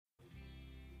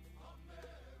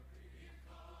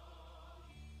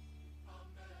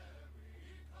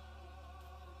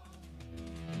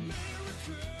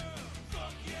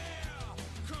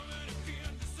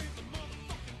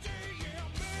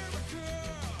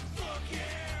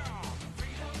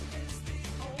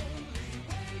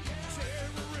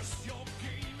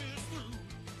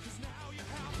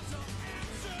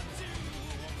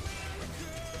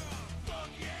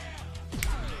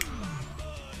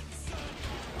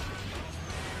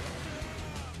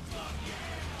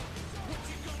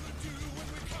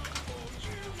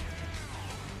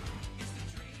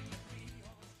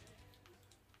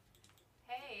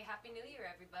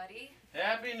everybody.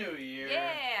 Happy New Year.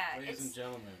 Yeah. Ladies and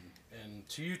gentlemen. And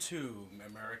to you too,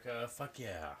 America. Fuck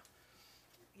yeah.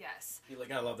 Yes.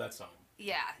 I love that song.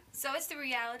 Yeah. So it's the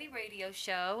reality radio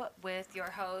show with your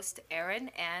host, Erron,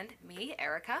 and me,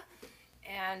 Erika.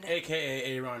 And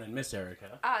AKA ARon and Miss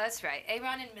Erika. Oh, that's right.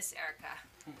 ARon and Miss Erika.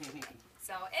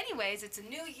 So anyways, it's a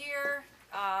new year.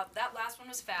 That last one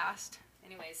was fast.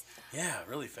 Anyways. Yeah,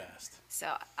 really fast.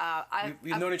 So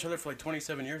we've known each other for like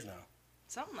 27 years now.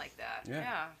 Something like that.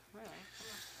 Yeah,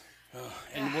 really.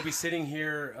 And we'll be sitting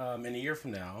here in a year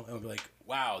from now, and we'll be like,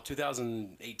 wow,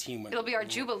 2018 went... It'll be our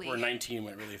Jubilee. Or 19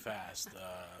 went really fast.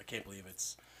 I can't believe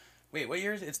it's... Wait, what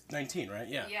year is it? It's 19, right?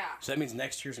 Yeah. Yeah. So that means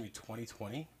next year's going to be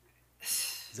 2020?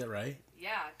 Is that right?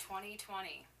 Yeah,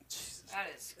 2020. Jesus. That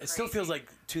is crazy. It still feels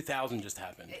like 2000 just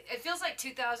happened. It feels like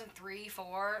 2003,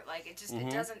 4. Like, it just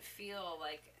it doesn't feel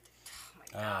like...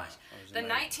 Oh, my gosh. The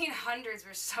 1900s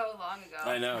were so long ago.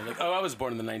 I know. Like, I was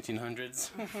born in the 1900s.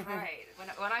 Right.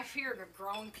 When I hear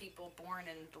grown people born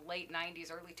in the late 90s,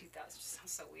 early 2000s, it just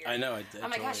sounds so weird. I know. Oh,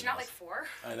 my gosh, you're not like 4?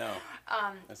 I know.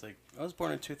 It's like, I was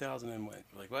born in 2000 and what?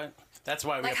 Like, what? That's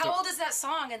why we like, how old is that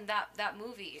song in that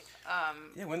movie?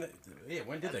 When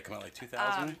did that come out? Like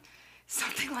 2000?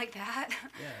 Something like that.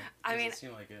 Yeah. I mean,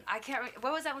 seem like it. I can't.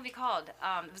 What was that movie called?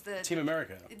 It was the Team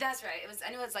America. That's right. It was.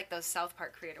 I knew it was like those South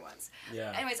Park creator ones.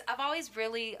 Yeah. Anyways, I've always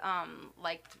really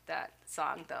liked that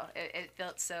song though. It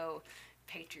felt so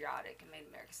patriotic and made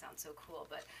America sound so cool.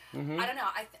 But I don't know.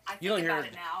 I think about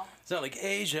it now. It's not like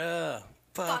Asia.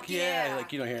 Fuck yeah.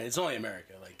 Like, you don't hear it. It's only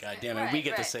America. Like, God damn it, we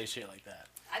get to say shit like that.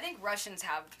 I think Russians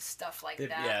have stuff like that.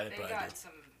 Yeah, they got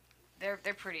some. They're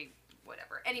pretty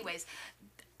whatever. Anyways.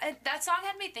 That song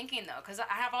had me thinking, though, because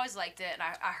I have always liked it, and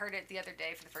I heard it the other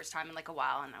day for the first time in, like, a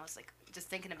while, and I was, like, just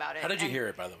thinking about it. How did you hear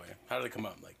it, by the way? How did it come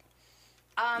up? Like,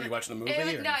 were you watching the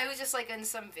movie? No, it was just, like, in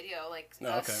some video, like,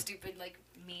 a stupid, like,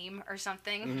 meme or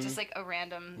something. Just, like, a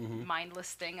random,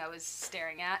 mindless thing I was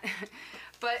staring at.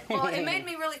 But, well, it made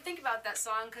me really think about that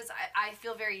song, because I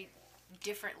feel very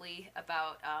differently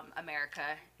about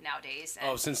America nowadays.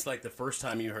 And since, like, the first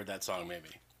time you heard that song, maybe.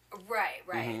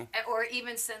 Right. Or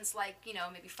even since, like,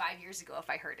 maybe 5 years ago if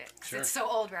I heard it. Sure. It's so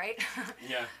old, right?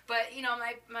 Yeah. But,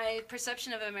 my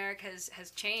perception of America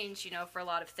has changed, for a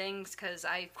lot of things, because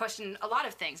I question a lot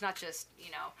of things, not just,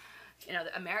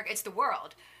 America. It's the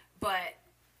world. But,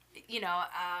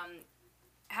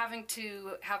 having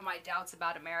to have my doubts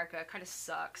about America kind of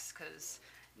sucks, because...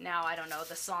 Now, I don't know,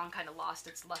 the song kind of lost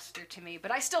its luster to me,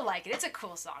 but I still like it. It's a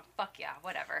cool song. Fuck yeah,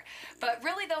 whatever. But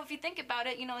really, though, if you think about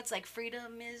it, it's like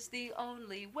freedom is the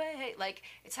only way. Like,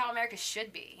 it's how America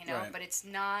should be, right. But it's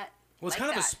not. Well, it's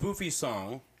kind of a spoofy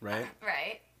song, right?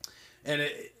 Right. And,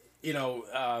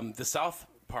 the South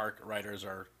Park writers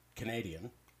are Canadian.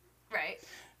 Right.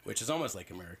 Which is almost like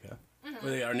America. Mm-hmm.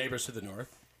 They are neighbors to the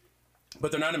north.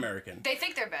 But they're not American. They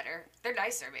think they're better. They're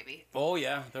nicer, maybe. Oh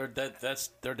yeah, they're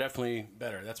definitely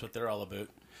better. That's what they're all about.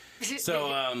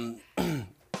 So,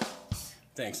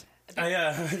 thanks.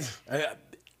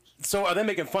 So are they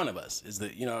making fun of us? Is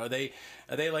that are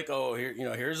they like, oh,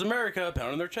 here's America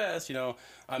pounding their chest?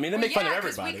 I mean, they make fun of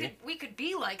everybody. We could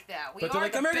be like that. But they're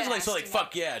like, Americans are like, so like,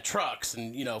 fuck yeah, trucks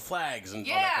and flags and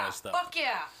all that kind of stuff. Fuck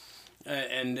yeah.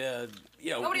 And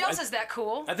nobody else is that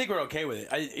cool. I think we're okay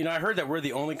with it. I heard that we're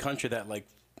the only country that like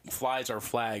flies our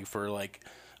flag for like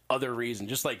other reasons,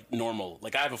 just like normal.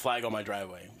 Like I have a flag on my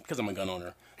driveway because I'm a gun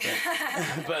owner.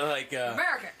 But like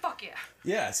America, fuck yeah.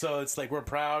 Yeah, so it's like we're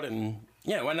proud and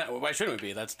why not? Why shouldn't we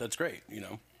be? That's great,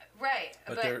 Right.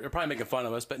 But they're probably making fun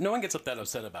of us, but no one gets that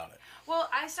upset about it. Well,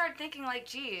 I started thinking, like,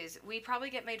 geez, we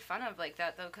probably get made fun of like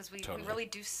that, though, because we really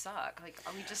do suck. Like,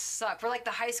 we just suck. We're like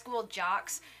the high school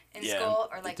jocks in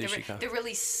school, or like the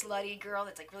really slutty girl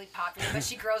that's, like, really popular, but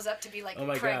she grows up to be, like,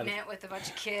 pregnant with a bunch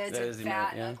of kids and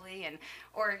fat and ugly,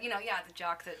 or, the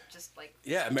jock that just, like...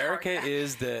 Yeah, America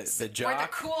is the jock we're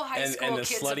the cool high school and the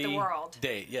kids slutty of the world.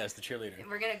 Date. Yes, the cheerleader.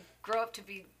 We're going to grow up to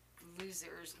be...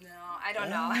 losers. No, I don't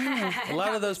know. A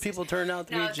lot of those people turn out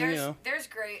to be, there's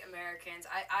great Americans.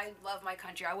 I love my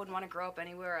country. I wouldn't want to grow up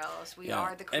anywhere else. We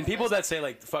are the coolest. And people that say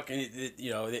like fucking,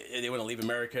 they want to leave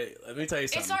America. Let me tell you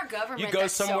something. It's our government. You go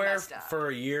somewhere so for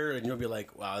a year and you'll be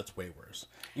like, wow, that's way worse.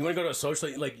 You want to go to a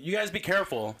socialist? Like, you guys be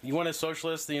careful. You want a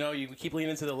socialist? You keep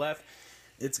leaning to the left.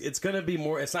 It's going to be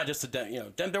more. It's not just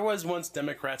there was once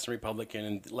Democrats and Republican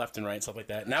and left and right and stuff like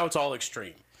that. Now it's all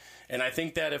extreme. And I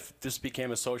think that if this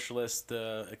became a socialist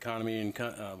economy and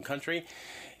country,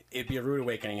 it'd be a rude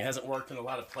awakening. It hasn't worked in a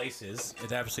lot of places.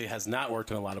 It absolutely has not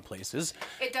worked in a lot of places.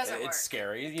 It doesn't work. It's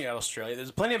scary. Australia.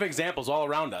 There's plenty of examples all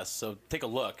around us, so take a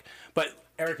look. But,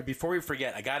 Erika, before we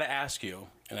forget, I got to ask you,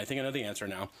 and I think I know the answer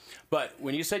now, but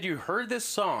when you said you heard this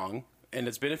song, and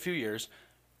it's been a few years,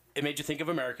 it made you think of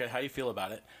America, how you feel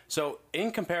about it. So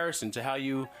in comparison to how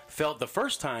you felt the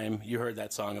first time you heard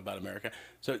that song about America,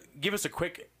 so give us a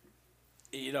quick,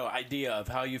 idea of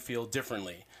how you feel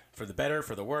differently, for the better,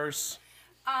 for the worse.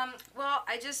 Well,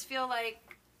 I just feel like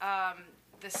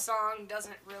the song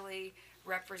doesn't really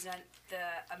represent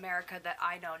the America that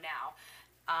I know now.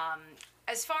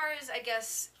 As far as, I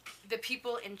guess, the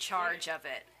people in charge of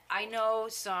it, I know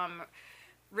some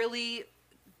really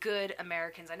good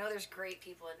Americans. I know there's great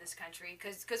people in this country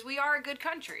because we are a good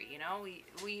country.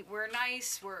 We're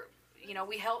nice.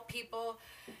 We help people.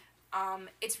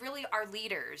 It's really our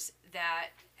leaders that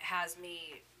has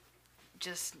me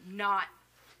just not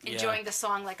enjoying the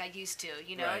song like I used to.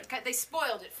 Right. They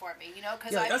spoiled it for me.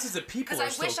 Because that's as the people.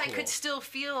 Because I wish I could still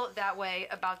feel that way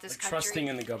about this country. Trusting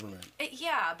in the government.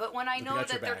 But when I know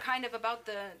that they're kind of about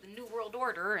the New World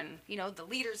Order and the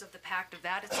leaders of the pact of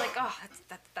that, it's like, oh,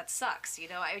 that sucks.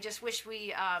 I just wish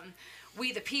we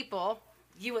the people,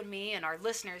 you and me and our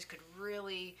listeners, could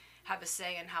really have a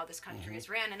say in how this country is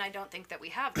ran, and I don't think that we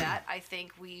have that. I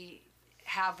think we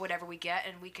have whatever we get,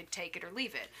 and we could take it or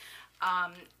leave it.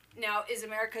 Now, is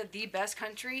America the best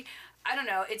country? I don't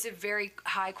know. It's a very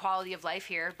high quality of life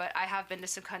here, but I have been to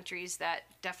some countries that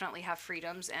definitely have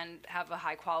freedoms and have a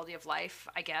high quality of life,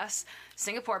 I guess.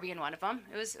 Singapore being one of them.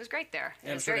 It was great there.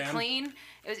 It was very clean.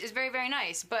 It was very, very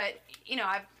nice. But,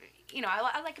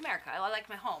 I like America. I like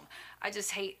my home. I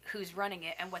just hate who's running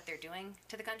it and what they're doing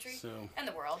to the country and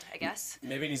the world, I guess.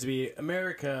 Maybe it needs to be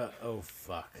America, oh,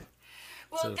 fuck.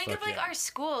 Well, think of, our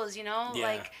schools,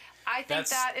 like... I think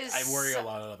that is... I worry a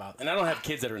lot about... And I don't have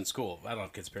kids that are in school. I don't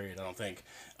have kids, period, I don't think.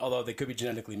 Although they could be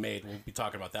genetically made. We'll be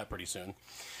talking about that pretty soon.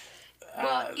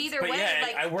 Well, either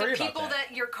way, I worry the people about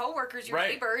that your coworkers, your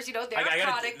neighbors, they're a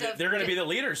product of... They're going to be the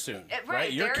leaders soon,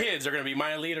 right? Your kids are going to be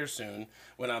my leaders soon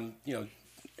when I'm,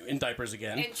 in diapers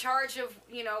again. In charge of,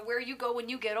 where you go when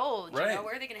you get old. Right.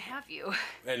 Where are they going to have you?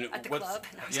 And at the club?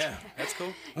 No, that's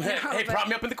cool. Hey, prop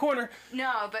me up in the corner.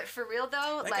 No, but for real,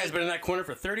 though... That guy's been in that corner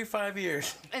for 35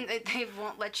 years. And they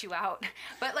won't let you out.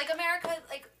 But, America,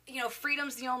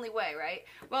 freedom's the only way, right?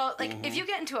 Well, if you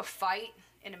get into a fight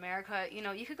in America,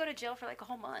 you could go to jail for, a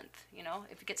whole month,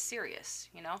 if it gets serious,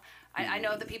 I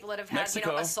know the people that have had,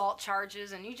 Mexico. Assault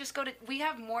charges, and you just go to... We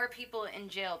have more people in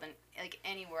jail than,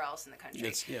 anywhere else in the country.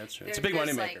 That's true. It's a big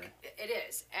moneymaker. It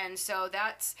is. And so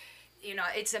that's...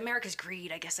 it's America's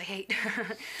greed, I guess I hate.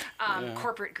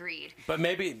 Corporate greed. But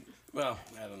maybe... Well,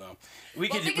 I don't know.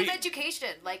 Think of education,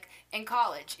 in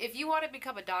college. If you want to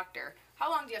become a doctor, how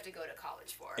long do you have to go to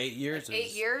college for? 8 years.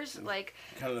 8 years? Kind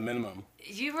of the minimum.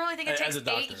 You really think it takes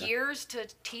 8 years to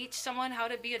teach someone how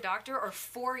to be a doctor, or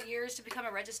 4 years to become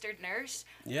a registered nurse?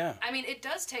 Yeah. I mean, it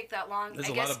does take that long. There's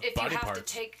I a guess lot of if body you have parts. to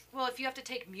take, if you have to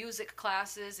take music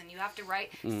classes and you have to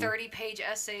write 30-page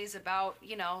essays about,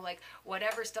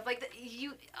 whatever stuff,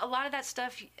 a lot of that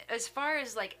stuff, as far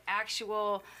as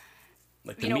actual...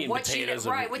 the meat and potatoes.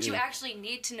 What you actually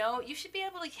need to know, you should be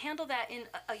able to handle that in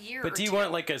a year or two. But do you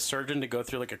want, a surgeon to go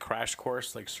through, a crash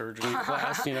course, surgery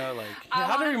class,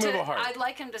 how do you remove a heart? I'd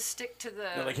like him to stick to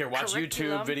the here, watch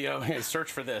curriculum. YouTube video,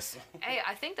 search for this. Hey,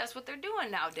 I think that's what they're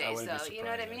doing nowadays, though. You know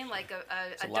what I mean? Actually.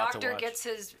 A doctor gets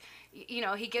his,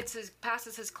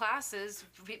 passes his classes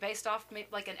based off,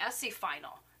 an essay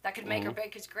final. That could make or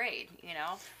break his grade,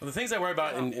 Well, the things I worry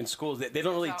about in schools, they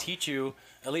don't really teach you,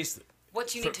 at least...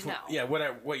 What you need to know. Yeah,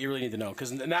 what you really need to know.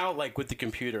 Because now, with the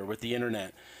computer, with the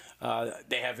internet,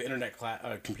 they have internet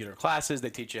computer classes. They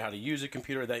teach you how to use a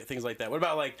computer, things like that. What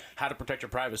about, how to protect your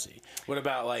privacy? What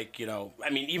about,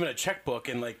 even a checkbook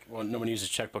and, no one uses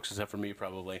checkbooks except for me,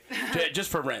 probably. Just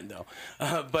for rent, though.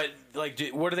 But,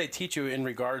 what do they teach you in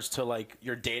regards to,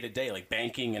 your day-to-day,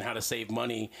 banking and how to save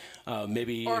money,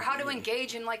 maybe... Or how to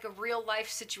engage in, a real-life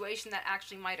situation that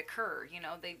actually might occur,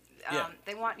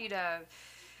 They want you to...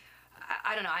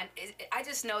 I don't know. I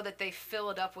just know that they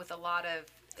fill it up with a lot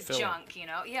of junk,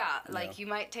 Yeah, you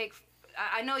might take...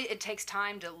 I know it takes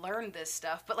time to learn this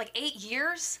stuff, but 8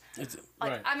 years?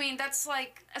 Right. I mean, that's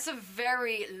a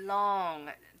very long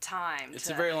time. It's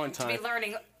a very long time. To be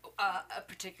learning a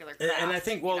particular craft. And I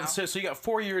think, so you got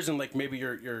 4 years in maybe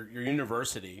your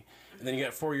university, and then you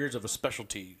got 4 years of a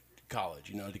specialty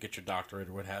college, to get your doctorate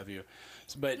or what have you.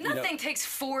 But nothing takes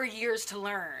 4 years to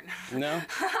learn. No,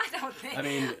 I don't think. I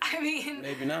mean,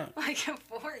 maybe not. 4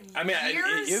 years. I mean,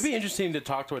 it would be interesting to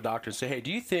talk to a doctor and say, hey, do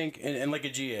you think, and a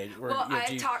GA?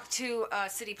 I talked to a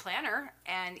city planner,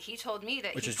 and he told me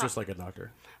that which is just like a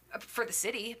doctor. for the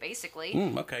city, basically.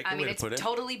 Okay, I mean, it's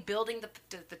totally building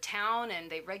the town, and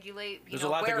they regulate. There's a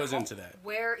lot that goes into that.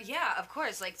 Yeah, of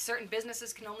course. Like certain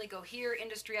businesses can only go here,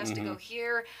 industry has to go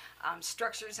here,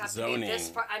 structures have to be this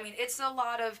far. I mean, it's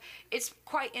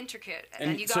quite intricate.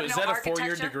 And you got so is that a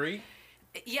 4-year degree?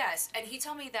 Yes, and he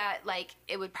told me that like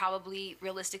it would probably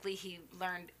realistically he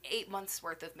learned 8 months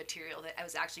worth of material that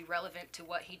was actually relevant to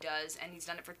what he does, and he's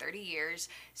done it for 30 years.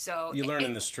 So you learn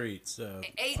in the streets.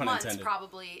 8 months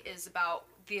probably is about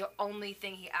the only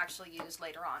thing he actually used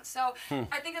later on. So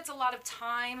I think that's a lot of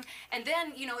time. And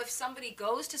then, you know, if somebody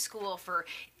goes to school for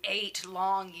 8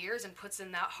 long years and puts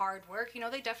in that hard work, you know,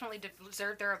 they definitely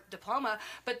deserve their diploma.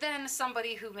 But then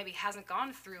somebody who maybe hasn't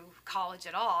gone through college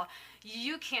at all,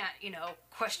 you can't, you know,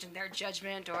 question their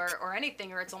judgment or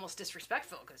anything, or it's almost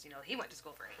disrespectful because, you know, he went to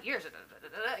school for 8 years,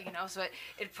 you know, so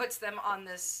it puts them on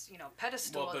this, you know,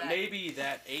 pedestal. Well, but maybe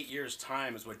that 8 years'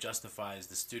 time is what justifies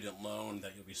the student loan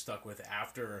that you'll be stuck with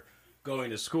after going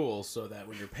to school, so that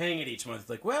when you're paying it each month, it's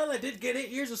like, well, I did get 8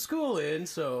 years of school in,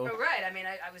 so... Oh, right, I mean,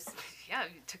 I was, yeah,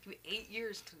 it took me 8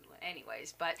 years to,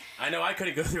 anyways, but... I know, I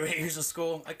couldn't go through 8 years of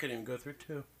school. I couldn't even go through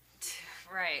 2.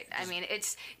 Right. I mean,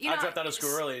 it's, you know... I dropped out of school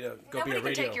early to go be a radio.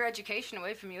 Nobody can take your education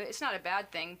away from you. It's not a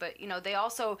bad thing, but, you know, they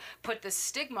also put this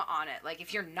stigma on it. Like,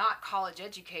 if you're not college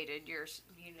educated, you're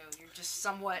just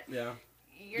somewhat... Yeah.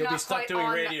 You'll be stuck doing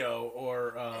radio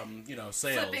or, you know,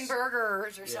 sales. Flipping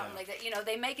burgers or something like that. You know,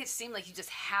 they make it seem like you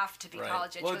just have to be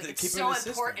college educated. Well, it's so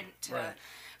important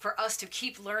for us to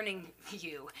keep learning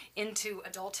you into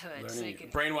adulthood. So you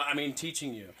can...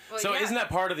 teaching you. Well, so isn't that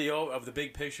part of the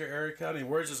big picture, Erika? I mean,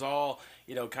 where does this all,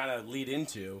 you know, kind of lead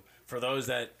into for those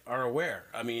that are aware?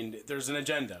 I mean, there's an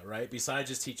agenda, right? Besides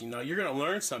just teaching. Now, you're going to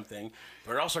learn something,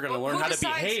 but you're also going to learn how to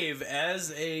behave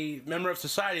as a member of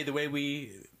society the way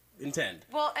we intend.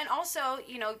 Well, and also,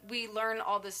 you know, we learn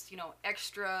all this, you know,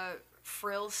 extra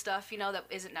frill stuff, you know, that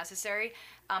isn't necessary,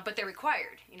 but they're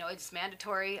required. You know, it's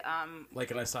mandatory.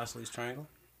 Like an isosceles triangle?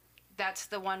 That's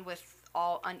the one with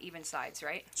all uneven sides,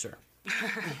 right? Sure.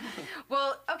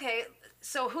 Well, okay,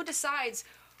 so who decides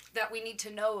that we need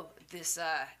to know this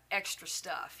extra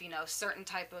stuff, you know, certain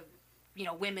type of, you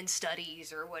know, women's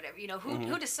studies or whatever, you know,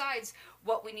 who decides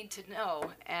what we need to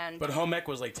know? But home ec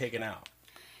was, like, taken out.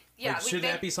 Yeah, like, should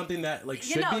that be something that should be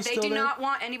still there? They do not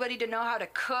want anybody to know how to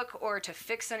cook or to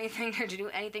fix anything or to do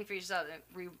anything for yourself.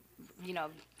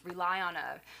 Rely on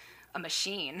a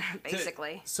machine,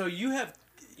 basically. So you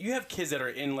have kids that are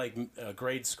in like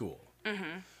grade school.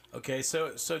 Mm-hmm. Okay,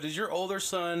 so does your older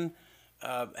son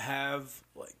have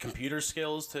like computer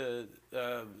skills to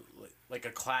like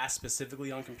a class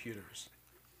specifically on computers?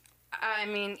 I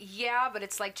mean, yeah, but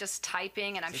it's like just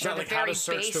typing, and I'm sure not like how to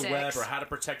search the web or how to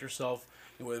protect yourself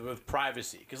with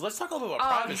privacy. Because let's talk a little bit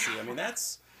about privacy. I mean,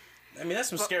 that's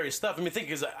some scary stuff. I mean,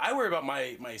 because I worry about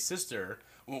my sister,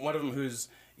 one of them who's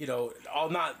a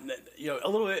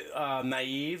little bit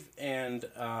naive and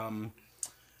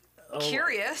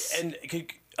curious and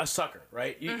a sucker,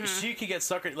 right? She could get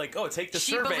suckered, like, take the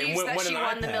survey. She believes that she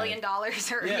won the $1 million or the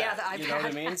iPad. You know what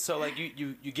I mean? So like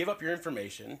you give up your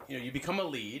information. You know, you become a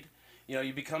lead. You know,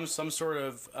 you become some sort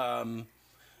of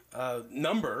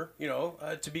number. You know,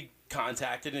 to be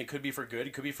contacted, and it could be for good,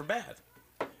 it could be for bad.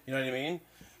 You know what I mean?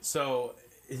 So,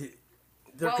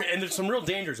 and there's some real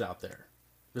dangers out there.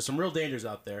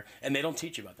 And they don't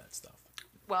teach you about that stuff.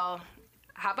 Well,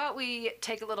 how about we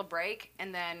take a little break,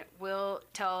 and then we'll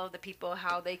tell the people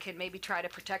how they could maybe try to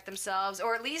protect themselves,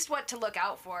 or at least what to look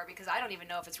out for, because I don't even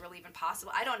know if it's really even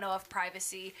possible. I don't know if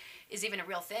privacy is even a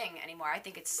real thing anymore. I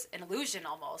think it's an illusion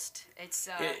almost.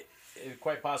 It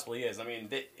quite possibly is. I mean,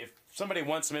 if somebody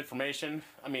wants some information,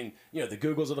 I mean, you know, the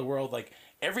Googles of the world, like,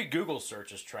 every Google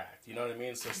search is tracked, you know what I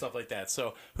mean? So stuff like that.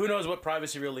 So who knows what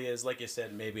privacy really is? Like you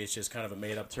said, maybe it's just kind of a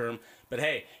made-up term. But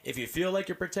hey, if you feel like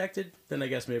you're protected, then I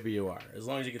guess maybe you are, as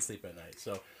long as you can sleep at night.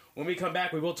 So when we come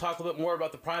back, we will talk a little bit more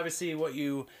about the privacy, what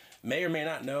you may or may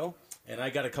not know. And I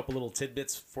got a couple little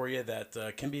tidbits for you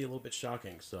that can be a little bit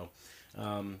shocking. So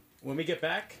when we get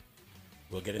back,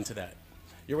 we'll get into that.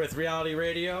 You're with Reality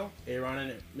Radio, ARon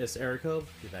and Miss Erika.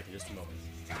 Be back in just a moment.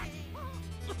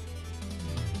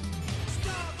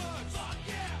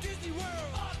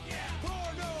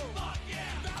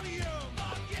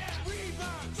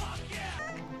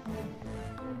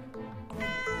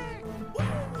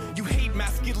 You hate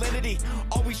masculinity,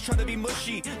 always trying to be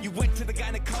mushy. You went to the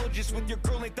gynecologist with your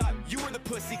girl and thought you were the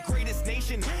pussy. Greatest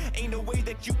nation, ain't no way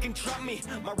that you can trump me.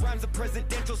 My rhymes are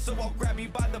presidential, so I'll grab you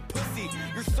by the pussy.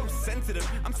 You're so sensitive,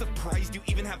 I'm surprised you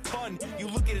even have fun. You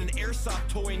look at an airsoft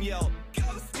toy and yell,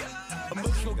 Ghost Gun!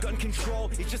 Emotional gun control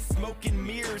is just smoke and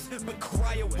mirrors. But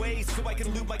cry away so I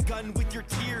can loot my gun with your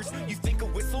tears. You think a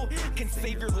whistle can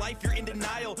save your life? You're in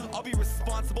denial. I'll be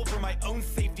responsible for my own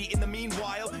safety in the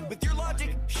meanwhile. With your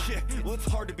logic, shit, well, it's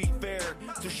hard to be fair.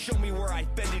 So show me where I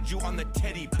offended you on the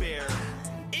teddy bear.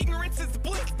 Ignorance is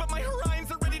bliss, but my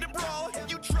horizons are ready to brawl.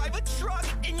 You drive a truck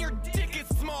and your dick is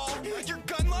small. Your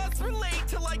gun laws relate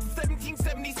to like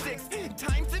 1776.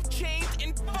 Times have changed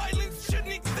and violence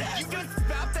shouldn't exist. You just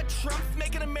spout that Trump's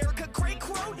making America great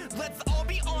quote. Let's all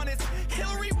be honest,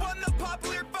 Hillary won the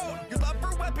popular vote. Your love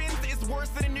for weapons is worse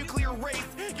than a nuclear race.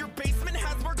 Your basement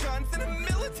has more guns than a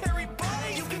military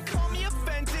base. You can call me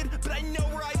offended, but I know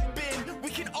where I've been. We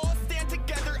can all stand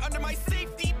together under my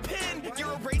safety pin.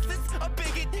 You're a racist, a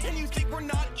bigot, and you think we're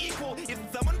not equal. If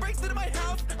someone breaks into my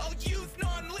house, I'll use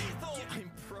non-lethal.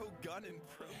 I'm pro-gun and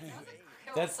pro-gun.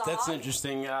 That's an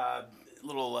interesting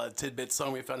little tidbit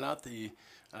song we found out. The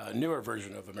newer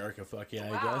version of America Fuck Yeah,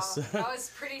 I guess. That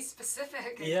was pretty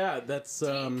specific. Yeah, that's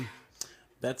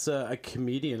a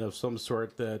comedian of some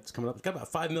sort that's coming up. It's got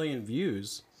about 5 million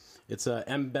views. It's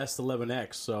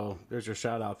mbest11x, so there's your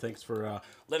shout out. Thanks for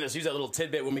letting us use that little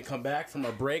tidbit when we come back from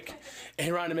our break.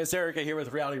 ARon and Miss Erika here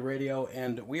with Reality Radio,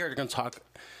 and we are going to talk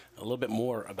a little bit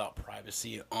more about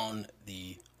privacy on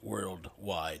the World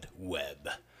Wide Web.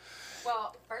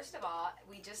 Well, first of all,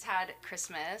 we just had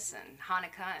Christmas and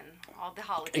Hanukkah and all the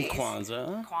holidays. And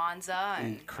Kwanzaa.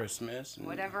 And Christmas. And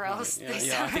whatever else they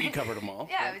I think you covered them all.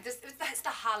 Yeah, it's the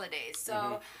holidays.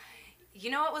 So, you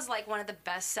know what was like one of the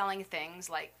best-selling things,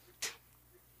 like,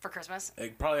 for Christmas?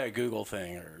 Probably a Google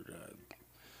thing. Or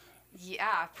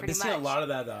yeah, pretty much. I see a lot of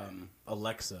that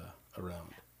Alexa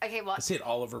around. Okay, well, I see it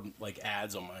all over like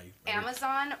ads on my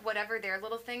Amazon, whatever their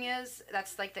little thing is.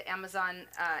 That's like the Amazon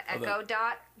Echo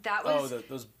Dot. That was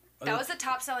that was the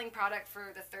top selling product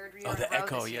for the third year in a row the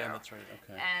Echo, this year. yeah, that's right.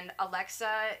 Okay. And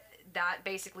Alexa, that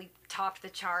basically topped the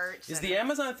charts. Is the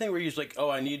Amazon thing where you're like, oh,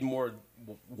 I need more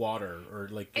water, or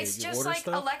like it's you just order like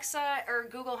stuff? Alexa or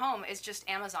Google Home is just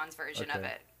Amazon's version of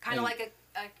it. Kind of like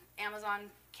a Amazon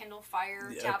Kindle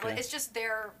Fire tablet. It's just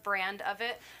their brand of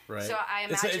it. Right. So I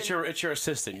imagine it's your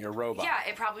assistant, your robot. Yeah,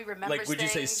 it probably remembers. Like, would you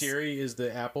say Siri is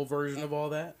the Apple version of all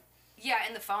that? Yeah,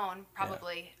 in the phone,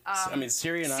 probably. Yeah. I mean,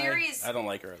 Siri and Siri's, I don't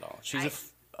like her at all.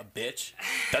 She's a bitch.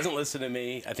 Doesn't listen to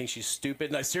me. I think she's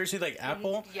stupid. No, seriously, like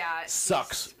Apple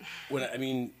sucks.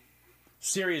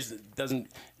 Siri doesn't.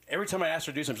 Every time I ask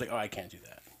her to do something, she's like, oh, I can't do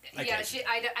that.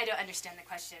 I don't understand the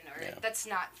question, or that's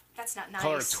not nice.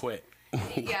 Call her Twit.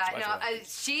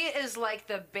 She is like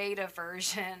the beta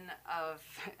version of,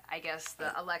 I guess,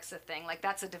 the Alexa thing. Like,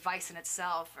 that's a device in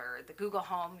itself, or the Google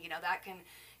Home. You know, that can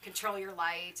control your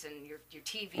lights and your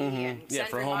TV and send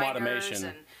for home automation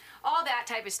and all that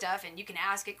type of stuff. And you can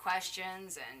ask it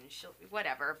questions and she'll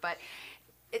whatever. But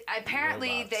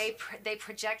apparently they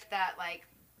project that like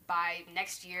by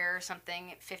next year or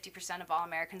something, 50% of all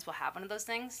Americans will have one of those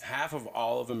things. Half of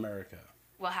all of America.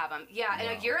 We'll have them. Yeah,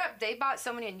 wow. And Europe, they bought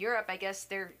so many in Europe. I guess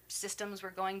their systems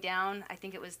were going down. I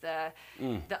think it was the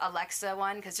Alexa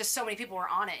one, because just so many people were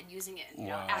on it and using it, and, you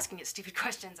know, asking it stupid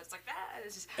questions. It's like,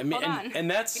 hold on. And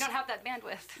that's, you don't have that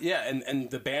bandwidth. Yeah,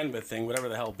 and the bandwidth thing, whatever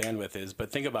the hell bandwidth is.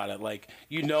 But think about it, like,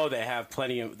 you know, they had a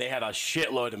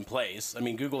shitload in place. I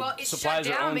mean, Google supplies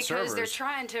their own servers. Because they're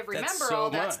trying to remember all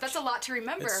that. That's a lot to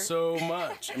remember. It's so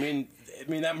much. I mean,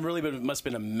 that really must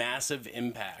have been a massive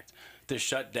impact to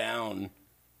shut down,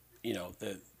 you know,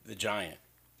 the giant.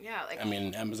 Yeah, like, I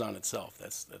mean, Amazon itself.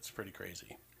 That's pretty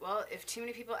crazy. Well, if too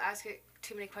many people ask it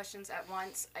too many questions at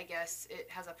once, I guess it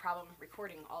has a problem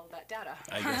recording all of that data.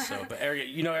 I guess so. But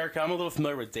Erika, I'm a little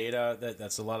familiar with data.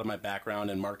 That's a lot of my background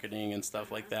in marketing and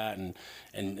stuff like that. And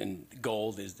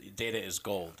data is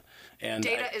gold. And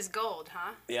data is gold,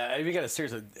 huh? Yeah, you got to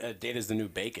seriously. Data is the new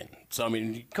bacon. So I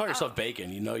mean, you call yourself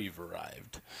bacon, you know you've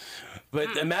arrived.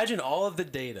 But imagine all of the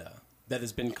data that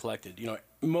has been collected. You know,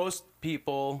 most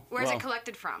people. Where's it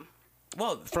collected from?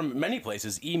 Well, from many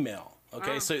places. Email.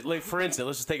 Okay, so like for instance,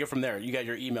 let's just take it from there. You got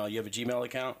your email. You have a Gmail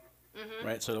account,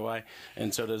 right? So do I,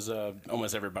 and so does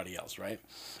almost everybody else, right?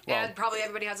 Well, and probably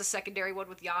everybody has a secondary one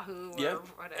with Yahoo or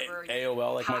whatever.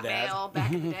 AOL, like my dad. Hotmail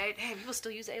back in the day. Damn, people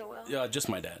still use AOL. Yeah, just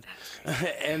my dad.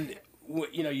 And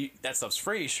you know, that stuff's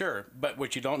free, sure, but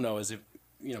what you don't know is if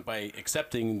by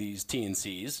accepting these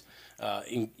T&Cs,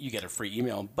 you get a free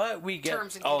email, but we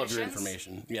get all of your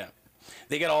information. Yeah.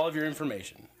 They get all of your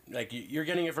information. Like, you're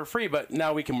getting it for free, but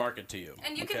now we can market to you.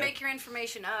 And you can make your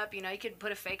information up. You know, you could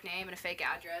put a fake name and a fake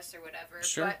address or whatever.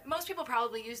 Sure. But most people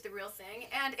probably use the real thing,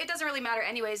 and it doesn't really matter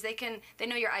anyways. They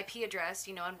know your IP address,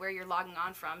 you know, and where you're logging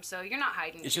on from, so you're not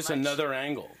hiding. It's just much. another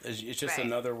angle. It's just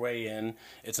another way in.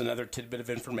 It's another tidbit of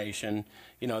information.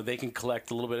 You know, they can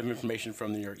collect a little bit of information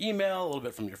from your email, a little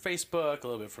bit from your Facebook, a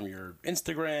little bit from your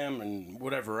Instagram, and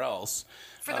whatever else.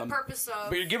 For the purpose of.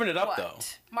 But you're giving it up, though.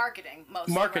 Marketing,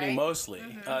 mostly. Marketing, mostly,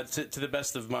 to the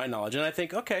best of my knowledge. And I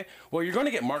think, okay, well, you're going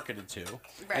to get marketed to.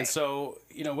 Right. And so,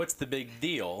 you know, what's the big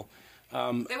deal? They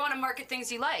want to market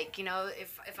things you like. You know,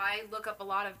 if I look up a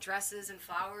lot of dresses and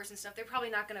flowers and stuff, they're probably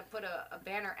not going to put a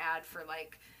banner ad for,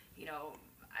 like, you know,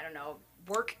 I don't know,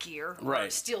 work gear or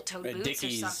steel-toed boots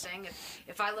Dickies. or something.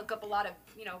 If I look up a lot of,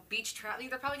 you know, beach travel,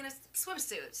 they're probably going to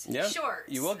swimsuits, shorts.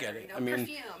 You will get it. You know, I mean,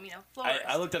 perfume, you know, flowers.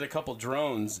 I looked at a couple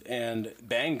drones, and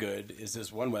Banggood is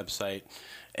this one website,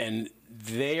 and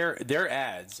their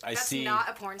ads I see. That's not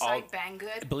a porn site,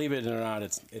 Banggood. Believe it or not,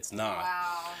 it's not.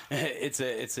 Wow. It's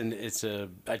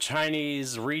a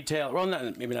Chinese retailer. Well,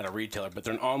 maybe not a retailer, but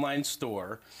they're an online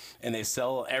store, and they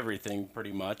sell everything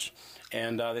pretty much.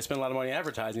 And they spend a lot of money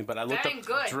advertising. But I looked up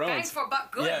drones. Bang for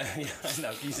buck good. Yeah, I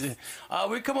know.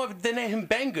 We come up with the name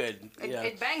Banggood.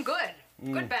 It bang good.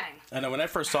 Good bang. I know. When I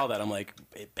first saw that, I'm like,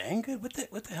 Banggood?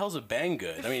 What the hell's a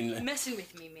Banggood? I mean, messing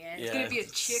with me, man. It's gonna be a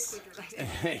chick with your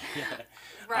like. Yeah.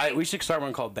 Right. We should start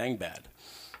one called Bang Bad.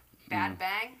 Bad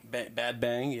bang. Bad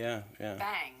Bang. Yeah.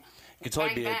 Bang. It could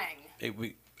totally bang be.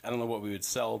 bang. I don't know what we would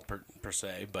sell per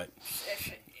se, but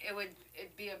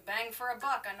it'd be a bang for a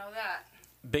buck. I know that.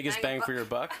 Biggest bang for your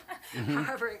buck.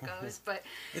 However it goes, but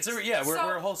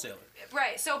we're a wholesaler.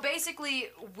 Right. So basically,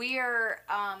 we are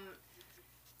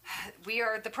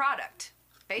the product.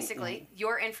 Basically,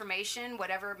 your information,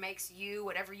 whatever makes you,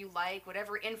 whatever you like,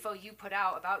 whatever info you put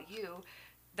out about you,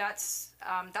 that's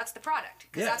the product,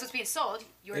 because that's what's being sold.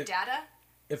 Your data.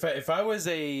 If I was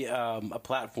a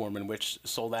platform in which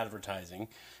sold advertising,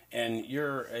 and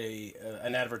you're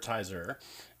an advertiser,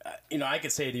 you know, I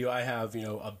could say to you, I have, you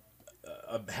know,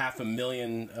 a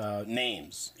 500,000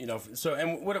 names, you know, so,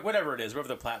 and whatever it is, whatever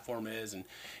the platform is, and,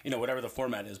 you know, whatever the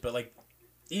format is, but like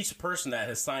each person that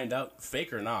has signed up,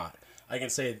 fake or not, I can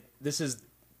say this is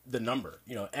the number,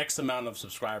 you know, X amount of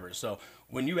subscribers. So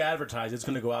when you advertise, it's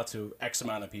going to go out to X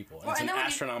amount of people. And it's an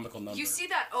astronomical number. You see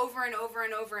that over and over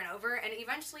and over and over, and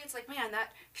eventually it's like, man,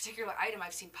 that particular item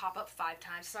I've seen pop up 5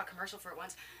 times. I saw a commercial for it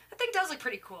once. That thing does look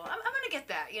pretty cool. I'm going to get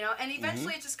that, you know, and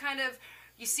eventually it just kind of,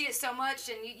 you see it so much,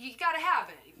 and you got to have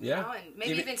it, you know, and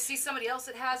maybe even see somebody else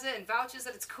that has it and vouches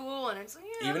that it's cool, and it's like,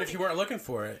 you know, even if you weren't looking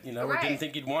for it, you know, or didn't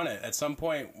think you'd want it, at some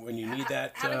point when you need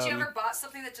that. Haven't you ever bought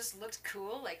something that just looked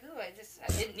cool? Like, ooh, I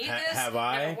didn't need this. Have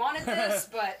I? Never wanted this,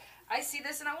 but I see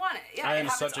this and I want it. Yeah, I it am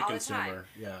happens such a all consumer.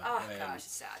 the time. Yeah. Oh gosh,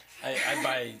 it's sad. I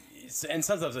buy, and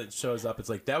sometimes it shows up. It's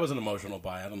like that was an emotional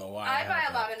buy. I don't know why. I buy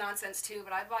a lot of nonsense too,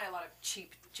 but I buy a lot of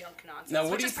cheap junk nonsense, now,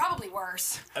 which is probably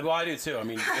worse. Well, I do too. I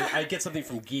mean, I get something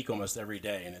from Geek almost every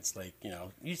day, and it's like, you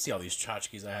know, you see all these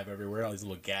tchotchkes I have everywhere, all these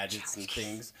little gadgets and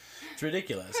things. It's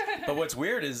ridiculous. But what's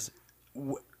weird is,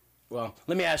 well,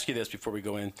 let me ask you this before we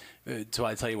go in, till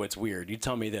I tell you what's weird. You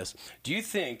tell me this. Do you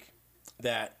think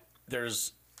that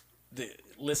there's the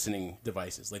listening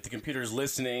devices, like the computer's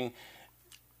listening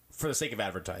for the sake of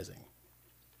advertising?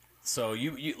 So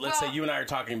let's say you and I are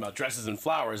talking about dresses and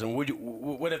flowers, and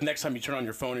what if next time you turn on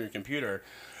your phone or your computer,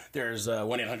 there's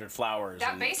 1-800-Flowers?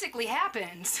 That basically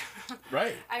happens.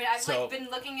 Right. I mean, I've like been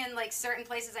looking in like certain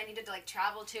places I needed to like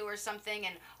travel to or something,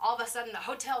 and all of a sudden the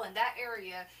hotel in that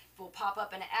area will pop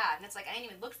up in an ad, and it's like I ain't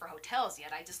even looked for hotels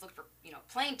yet. I just looked for, you know,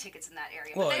 plane tickets in that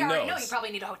area. But they already know you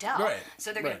probably need a hotel, right?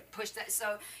 So they're gonna push that.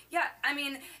 So yeah, I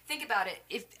mean, think about it.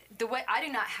 If the way I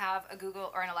do not have a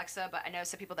Google or an Alexa, but I know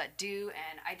some people that do,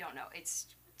 and I don't know. It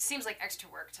seems like extra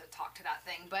work to talk to that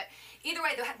thing. But either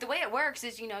way, the way it works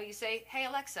is, you know, you say, "Hey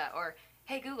Alexa," or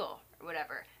 "Hey Google," or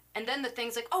whatever. And then the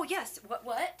thing's like, oh, yes,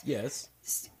 what? Yes.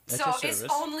 So it's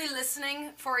only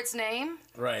listening for its name?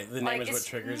 Right, the name is what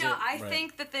triggers it? No, I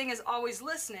think the thing is always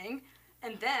listening,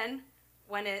 and then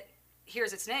when it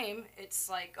hears its name, it's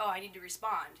like, oh, I need to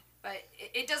respond. But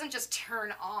it doesn't just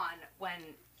turn on when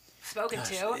spoken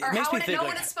to, or how would it know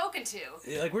when it's spoken to?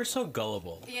 Like, we're so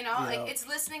gullible. You know, like, it's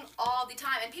listening all the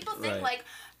time. And people think, like,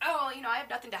 oh, you know, I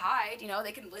have nothing to hide. You know,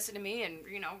 they can listen to me and,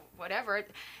 you know, whatever.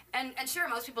 And sure,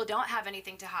 most people don't have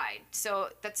anything to hide. So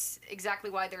that's exactly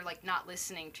why they're, like, not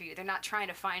listening to you. They're not trying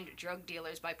to find drug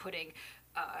dealers by putting...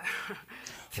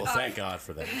 well, thank God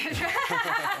for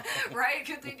that. Right?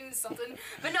 Could they do something?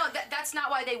 But no, that's not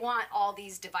why they want all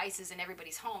these devices in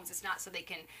everybody's homes. It's not so they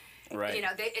can... Right. You know,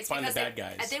 it's find because the bad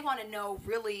guys. They want to know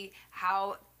really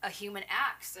how a human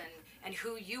acts and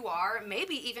who you are,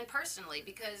 maybe even personally,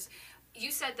 because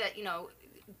you said that, you know,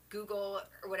 Google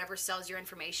or whatever sells your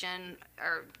information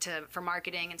or for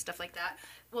marketing and stuff like that.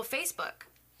 Well, Facebook,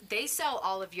 they sell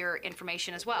all of your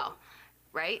information as well,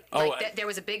 right? Oh, like there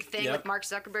was a big thing with Mark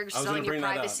Zuckerberg selling your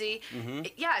privacy. Mm-hmm.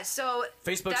 Yeah, so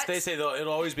Facebook, they say it'll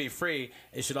always be free.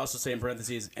 It should also say in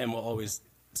parentheses, and will always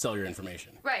sell your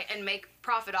information. Right, and make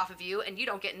profit off of you, and you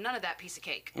don't get none of that piece of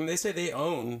cake. And they say they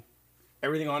own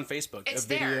everything on Facebook. It's a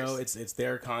video, theirs. It's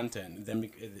their content.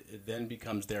 It then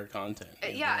becomes their content.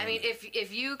 Yeah, I mean,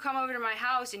 if you come over to my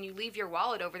house and you leave your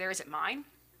wallet over there, is it mine?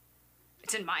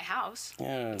 It's in my house.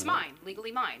 Yeah, it's mine,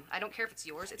 legally mine. I don't care if it's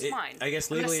yours. It's mine. I guess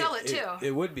legally, I'm gonna sell it too.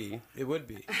 It would be. It would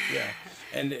be. Yeah.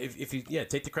 And if you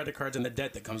take the credit cards and the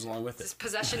debt that comes along with it. Is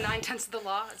possession 9/10 of the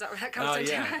law? Is that where that comes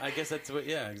into? Yeah. I guess that's what.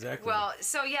 Yeah, exactly. Well,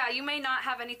 so yeah, you may not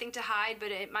have anything to hide, but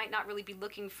it might not really be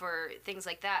looking for things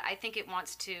like that. I think it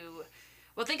wants to.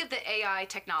 Well, think of the AI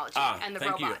technology and the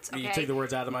robots. You. Okay? You took the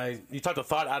words out of my. You took the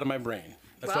thought out of my brain.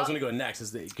 That's where I was going to go next,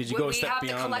 because you go a step beyond that. We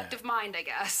have the collective mind, I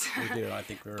guess. We do. I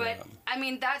think we're. But I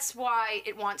mean, that's why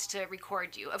it wants to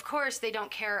record you. Of course, they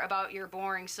don't care about your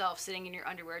boring self sitting in your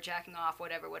underwear, jacking off,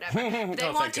 whatever.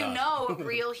 They want to know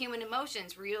real human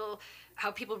emotions, how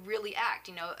people really act.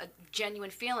 You know, genuine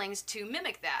feelings to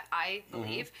mimic that. I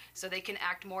believe so they can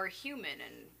act more human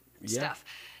and stuff.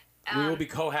 We will be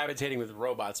cohabitating with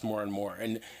robots more and more,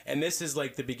 and this is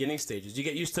like the beginning stages. You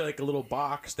get used to like a little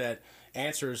box that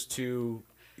answers to,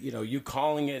 you know, you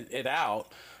calling it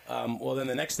out. Well, then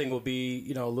the next thing will be,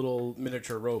 you know, a little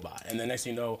miniature robot, and the next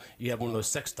thing you know, you have one of those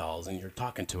sex dolls, and you're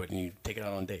talking to it, and you take it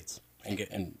out on dates and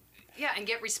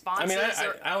get responses. I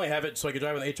mean, I only have it so I can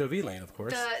drive on the HOV lane, of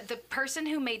course. The person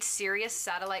who made Sirius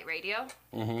satellite radio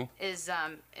is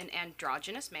an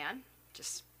androgynous man.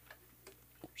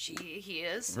 He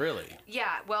is. Really?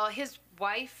 Yeah. Well,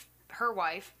 her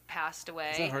wife passed away.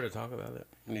 It's not hard to talk about it.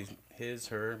 I mean,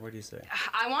 her, what do you say?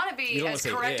 I want to be as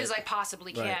correct as I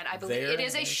possibly can. Right. I believe it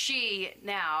is a she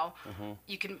now.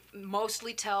 You can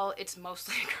mostly tell it's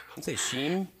mostly a girl. You say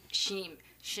Sheem?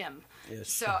 Shim. Yes.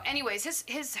 So, anyways,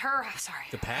 her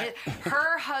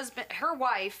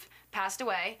wife passed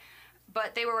away,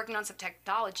 but they were working on some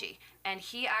technology, and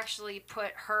he actually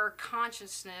put her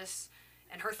consciousness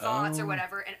and her thoughts or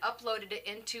whatever, and uploaded it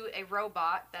into a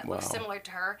robot that looks similar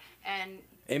to her, and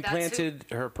implanted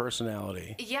her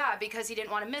personality. Yeah, because he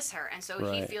didn't want to miss her, and so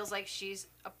he feels like she's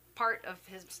a part of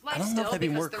his life. I don't know if that'd be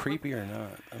more creepy or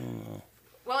not. I don't know.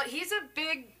 Well,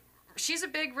 she's a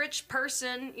big rich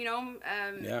person, you know,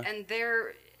 and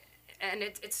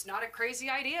it's not a crazy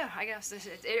idea, I guess,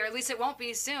 or at least it won't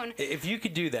be soon. If you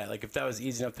could do that, like if that was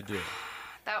easy enough to do,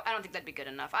 I don't think that'd be good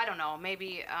enough. I don't know,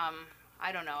 maybe.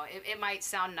 I don't know. It might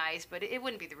sound nice, but it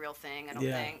wouldn't be the real thing, I don't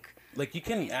think. Like, you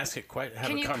can ask it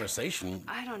have a conversation.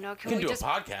 I don't know. Can we do a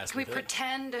podcast Can we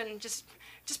pretend and just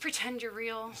pretend you're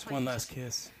real? Just one last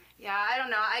kiss. Yeah, I don't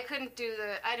know. I couldn't do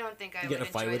I don't think I would enjoy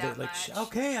that much. Get in a fight with it? Like,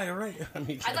 okay, all right. I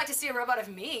mean, I'd like to see a robot of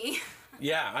me.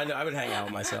 Yeah, I know. I would hang out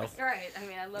with myself. Right. I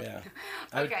mean, I love it.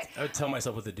 Okay. I would tell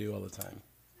myself what to do all the time.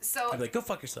 So I'd be like, go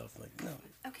fuck yourself. Like, no.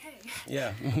 Okay.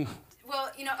 Yeah.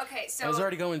 Well, you know, okay, so... I was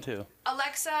already going to.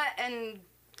 Alexa and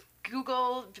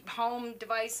Google home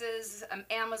devices,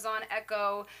 Amazon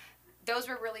Echo, those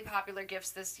were really popular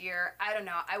gifts this year. I don't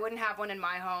know. I wouldn't have one in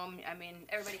my home. I mean,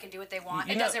 everybody can do what they want.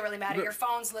 It doesn't really matter. Your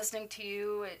phone's listening to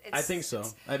you. I think so.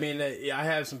 I mean, I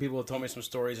have some people who told me some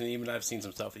stories, and even I've seen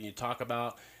some stuff that you talk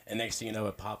about, and next thing you know,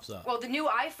 it pops up. Well, the new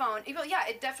iPhone, yeah,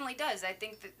 it definitely does. I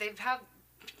think that they've had,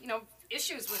 you know,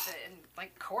 issues with it and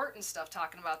like court and stuff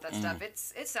talking about that stuff.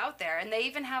 It's out there, and they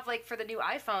even have like for the new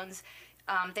iPhones.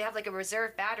 They have like a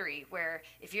reserve battery where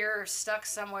if you're stuck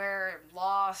somewhere,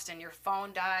 lost, and your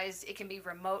phone dies, it can be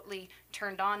remotely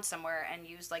turned on somewhere and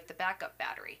use like the backup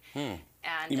battery. And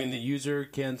you mean the user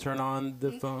can turn on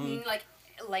the phone?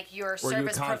 Like your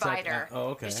service provider. Oh,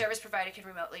 okay. Your service provider can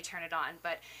remotely turn it on.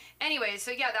 But anyway, so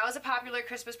yeah, that was a popular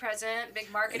Christmas present,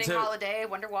 big marketing holiday.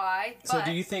 Wonder why. So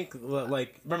do you think,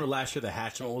 like, remember last year the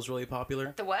Hatchimal was really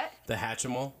popular? The what? The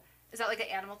Hatchimal. Is that like an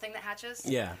animal thing that hatches?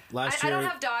 Yeah, last year. I don't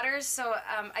have daughters, so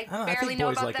I barely know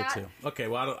about that. I think boys like it too. Okay,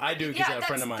 well I do because I have a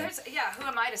friend of mine. Who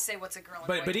am I to say what's a girl and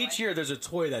boy But each year there's a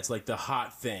toy that's like the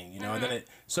hot thing, you know. And then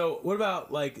so what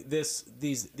about like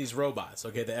these robots?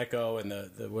 Okay, the Echo and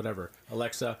the whatever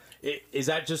Alexa. Is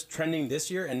that just trending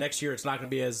this year? And next year it's not going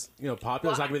to be as popular.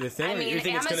 Well, it's not going to be the thing. I mean, or you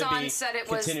think Amazon it's going to be said it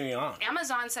continuing was, on?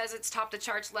 Amazon says it's topped the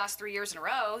charts the last 3 years in a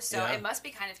row, so it must be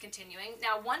kind of continuing.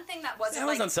 Now, one thing that wasn't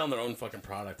Amazon's selling their own fucking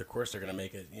product. Of course they're going to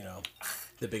make it.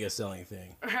 the biggest selling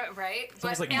thing. Right?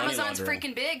 But like Amazon's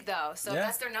freaking big, though. So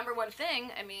that's their number one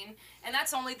thing. I mean, and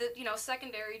that's only the,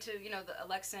 secondary to, the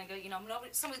Alexa. And,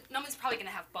 nobody's probably going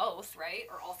to have both, right?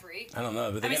 Or all three. I don't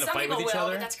know. But they're going to fight with each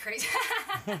other? But that's crazy.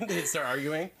 They start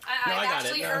arguing? I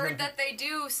actually heard that they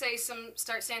do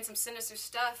start saying some sinister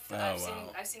stuff.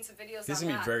 Oh, I've seen some videos on that. This is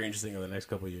going to be very interesting over the next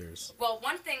couple of years. Well,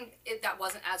 one thing that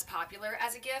wasn't as popular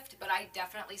as a gift, but I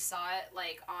definitely saw it,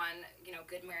 like, on,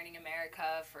 Good Morning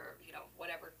America for,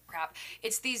 whatever crap.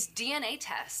 It's these DNA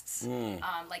tests,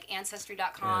 like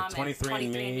Ancestry.com and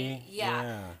 23andMe.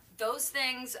 Yeah. Those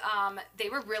things, they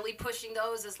were really pushing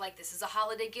those as, like, this is a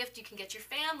holiday gift you can get your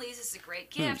families. This is a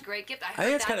great gift, great gift. I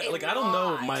heard it's kind of, like, I don't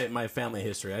know my family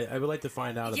history. I would like to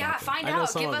find out about Yeah, find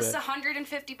out. Give us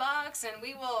 $150 and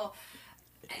we will...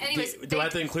 Anyways, do I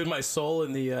have to include my soul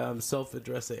in the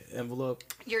self-addressed envelope?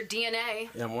 Your DNA.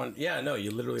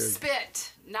 You literally...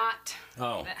 Spit, not...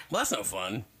 Oh, well, that's no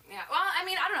fun. Yeah, well, I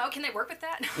mean, I don't know. Can they work with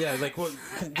that? Yeah, like, well,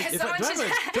 do I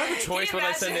have a choice when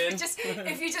I send in?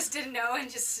 If you just didn't know and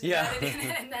just read it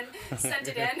in and then sent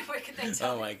it in, what could they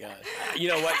tell? Oh my god! You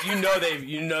know what?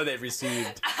 They've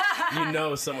received.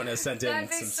 Someone has sent in some semen.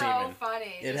 That'd be so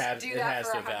funny. It has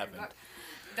to have happened.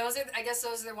 I guess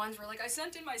those are the ones where, like, I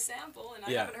sent in my sample and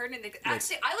I haven't heard anything.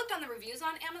 Actually, I looked on the reviews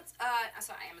on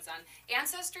Amazon.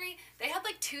 Ancestry, they had,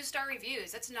 like, 2-star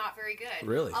reviews. That's not very good.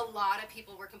 Really? A lot of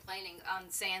people were complaining,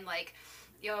 saying, like,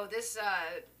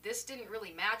 this didn't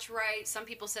really match right. Some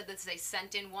people said that they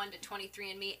sent in one to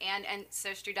 23andMe and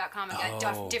Ancestry.com and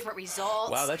got different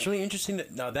results. Wow, that's really interesting.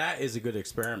 Now, that is a good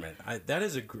experiment.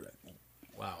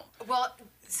 Wow. Well...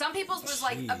 Some people's was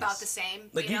like about the same.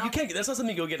 Like you can't. That's not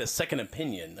something you'll get a second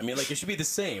opinion. I mean, like it should be the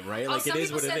same, right? Like it is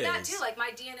what it is. Some people said that too. Like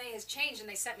my DNA has changed, and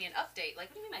they sent me an update. Like,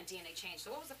 what do you mean my DNA changed? So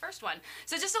what was the first one?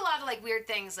 So just a lot of like weird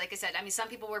things. Like I said, I mean, some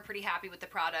people were pretty happy with the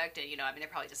product, and they're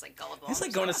probably just like gullible. It's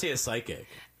like going to see a psychic.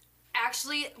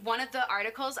 Actually, one of the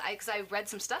articles, because I read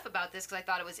some stuff about this because I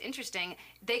thought it was interesting.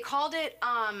 They called it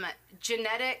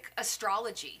genetic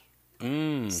astrology.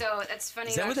 So that's funny.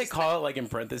 Is that what they call it? Like in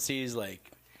parentheses,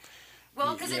 like.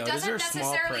 Well, because it doesn't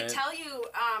necessarily tell you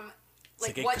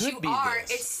like what you are.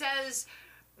 It says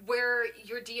where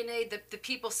your DNA, the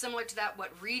people similar to that, what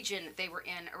region they were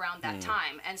in around that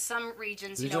time. And some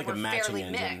regions, like were fairly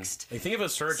mixed. Like think of a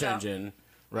search engine,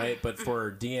 right? But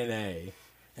for DNA.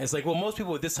 And it's like, well, most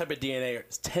people with this type of DNA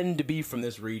tend to be from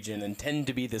this region and tend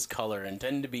to be this color and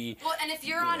tend to be... Well, and if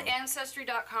you're on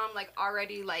Ancestry.com, like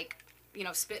already like,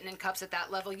 spitting in cups at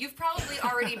that level, you've probably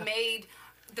already made...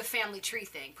 the family tree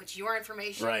thing, put your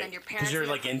information and your parents. Because you're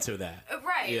like into that,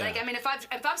 right? Yeah. Like I mean, if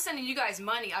I'm sending you guys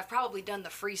money, I've probably done the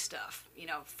free stuff,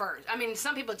 first. I mean,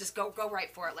 some people just go right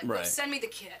for it, like well, send me the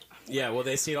kid. Yeah, well,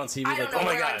 they see it on TV, I don't know oh my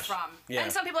where gosh. I'm from. Yeah.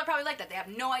 And some people are probably like that. They have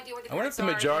no idea where the parents are. I wonder if the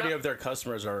majority of their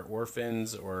customers are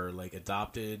orphans or like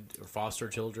adopted or foster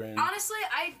children. Honestly,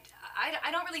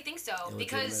 I don't really think so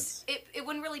because it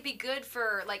wouldn't really be good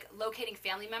for like locating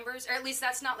family members, or at least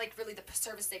that's not like really the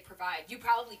service they provide. You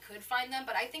probably could find them,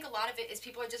 but I think a lot of it is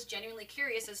people are just genuinely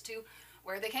curious as to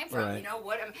where they came from,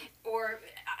 or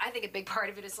I think a big part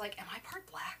of it is like, am I part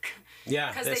black? Yeah,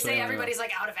 because they say everybody's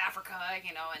like out of Africa,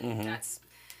 and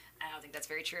I don't think that's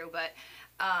very true, but.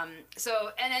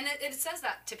 So and it says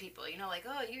that to people, like,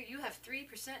 oh, you have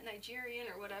 3% Nigerian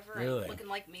or whatever, really? And looking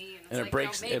like me, and,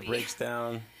 it's like, it breaks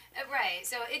down. Right,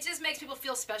 so it just makes people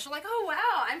feel special, like, oh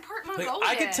wow, I'm part Mongolian. Like,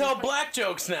 I can tell black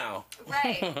jokes now.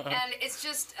 Right, and it's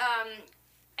just,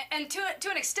 and to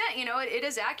an extent, it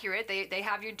is accurate. They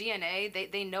have your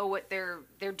DNA. They know what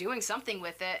they're doing something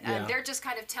with it, and they're just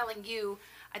kind of telling you,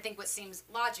 I think, what seems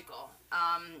logical,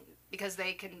 because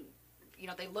they can,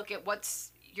 they look at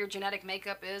what's your genetic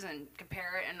makeup is and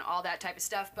compare it and all that type of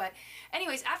stuff. But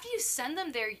anyways, after you send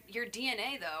them your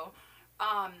DNA though,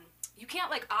 you can't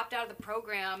like opt out of the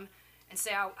program and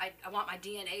say I want my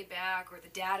DNA back or the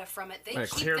data from it. They keep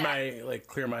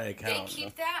clear my account. They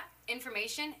keep that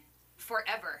information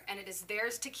forever, and it is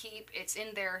theirs to keep. It's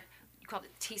in their, you call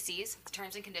it TCs, the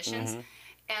terms and conditions,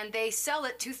 and they sell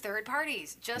it to third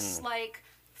parties, just like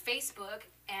Facebook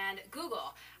and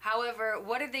Google. However,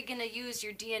 what are they going to use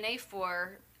your DNA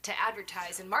for to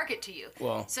advertise and market to you?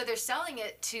 Well, so they're selling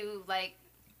it to like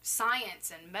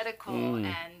science and medical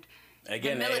and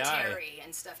again, the military AI.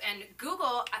 And stuff. And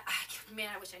Google,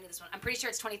 I wish I knew this one. I'm pretty sure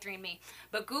it's 23andMe,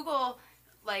 but Google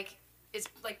like is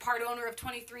like part owner of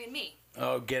 23andMe.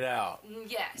 Oh, get out!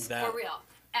 Yes, for real.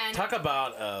 And talk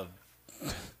about a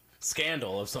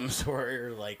scandal of some sort,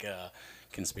 or like a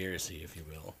conspiracy, if you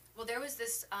will. Well, there was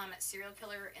this serial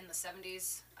killer in the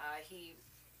 70s. He,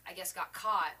 I guess, got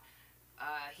caught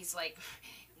He's like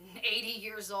 80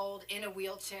 years old, in a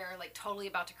wheelchair, like totally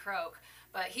about to croak.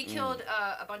 But he killed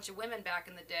a bunch of women back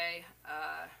in the day.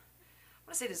 I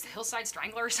want to say this Hillside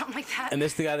Strangler or something like that. And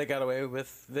this the guy that got away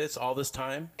with this all this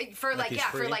time? For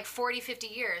for like 40, 50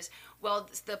 years. Well,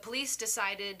 the police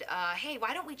decided, hey,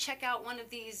 why don't we check out one of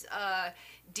these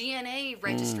DNA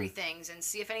registry things and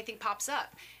see if anything pops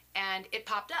up? And it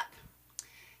popped up.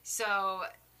 So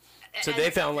they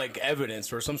found like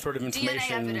evidence or some sort of information.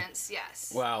 DNA evidence,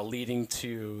 yes. Wow, leading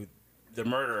to the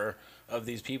murder of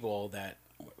these people that...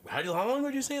 How long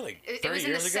would you say? Like 30 it was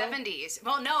in the 70s.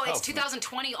 Well, no, it's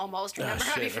 2020 almost. Remember?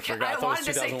 Oh, shit, I wanted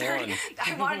to say 30.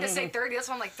 I wanted to say 30. That's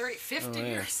why I'm like 30, 50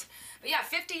 years. But yeah,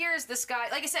 50 years, this guy,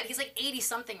 like I said, he's like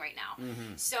 80-something right now.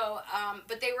 Mm-hmm. So,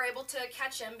 but they were able to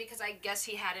catch him because I guess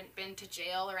he hadn't been to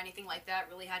jail or anything like that,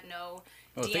 really had no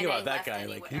DNA think about that guy.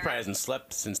 Anywhere. Like, he probably hasn't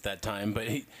slept since that time, but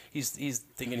he's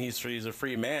thinking he's a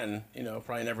free man, you know,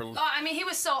 probably never... Oh, I mean, he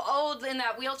was so old in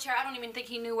that wheelchair, I don't even think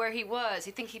he knew where he was.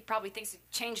 He probably thinks he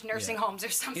changed nursing homes or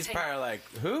something. He's probably like,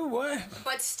 who? What?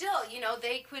 But still, you know,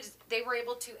 they were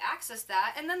able to access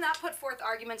that, and then that put forth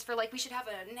arguments for, like, we should have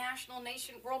a national,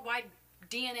 worldwide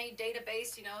DNA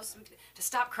database, you know, to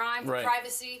stop crime, for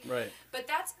privacy. Right. But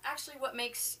that's actually what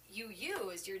makes you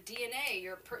is your DNA.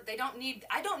 I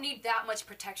don't need that much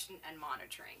protection and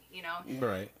monitoring, you know.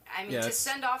 Right. I mean, to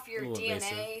send off your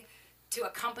DNA to a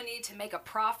company to make a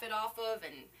profit off of,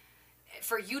 and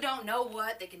for you don't know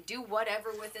what, they can do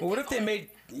whatever with it. Well, what if they made,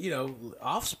 you know,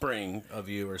 offspring of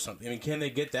you or something? I mean, can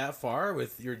they get that far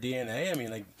with your DNA? I mean,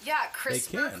 like... Yeah,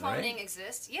 CRISPR cloning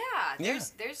exists. Yeah,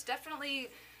 there's definitely...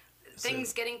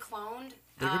 things getting cloned.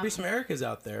 There could be some Ericas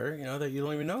out there, you know, that you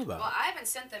don't even know about. Well, I haven't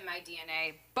sent them my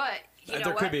DNA, but you know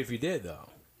there could be if you did, though.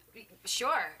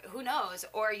 Sure, who knows?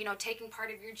 Or, you know, taking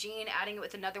part of your gene, adding it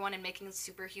with another one, and making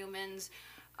superhumans.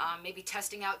 Maybe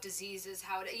testing out diseases.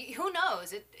 Who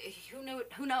knows?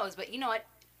 Who knows? But you know what?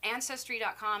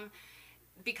 Ancestry.com,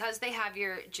 because they have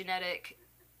your genetic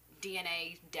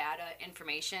DNA data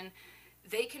information.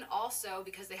 They can also,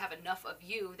 because they have enough of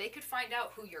you, they could find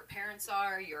out who your parents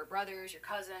are, your brothers, your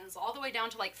cousins, all the way down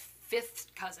to like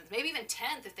 5th cousins, maybe even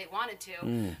 10th if they wanted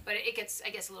to. But it gets, I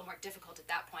guess, a little more difficult at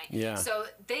that point. Yeah. So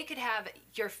they could have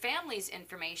your family's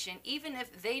information, even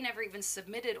if they never even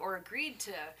submitted or agreed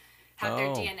to have their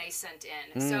DNA sent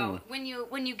in. So when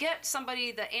you get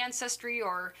somebody, the Ancestry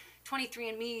or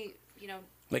 23andMe, you know,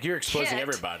 like you're exposing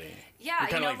everybody. Yeah,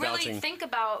 you know, like really think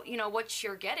about, you know, what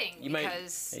you're getting. You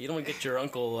don't want to get your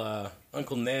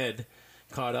Uncle Ned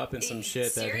caught up in some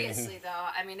shit. Seriously, though,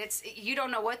 I mean, you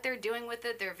don't know what they're doing with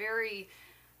it. They're very,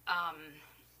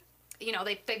 you know,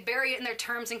 they bury it in their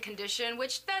terms and condition,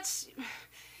 which that's,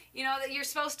 you know, that you're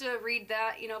supposed to read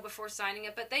that, you know, before signing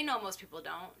it, but they know most people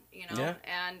don't, you know,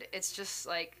 and it's just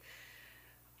like.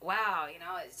 Wow, you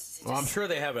know, it's well, I'm sure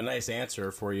they have a nice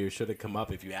answer for you should it come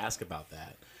up if you ask about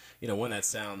that. You know, when that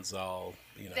sounds all,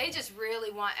 you know. They just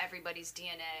really want everybody's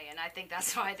DNA, and I think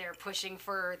that's why they're pushing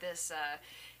for this,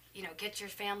 you know, get your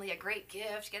family a great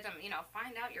gift, get them, you know,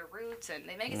 find out your roots, and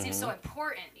they make it seem so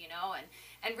important, you know,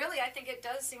 and really I think it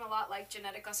does seem a lot like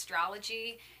genetic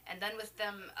astrology, and then with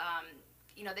them,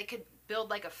 you know, they could build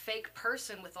like a fake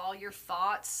person with all your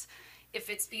thoughts, if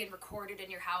it's being recorded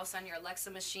in your house on your Alexa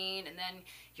machine, and then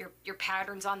your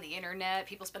patterns on the internet.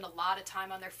 People spend a lot of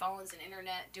time on their phones and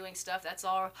internet doing stuff. That's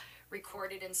all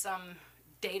recorded in some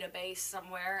database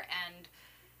somewhere. And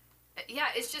yeah,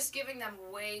 it's just giving them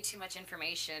way too much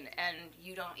information, and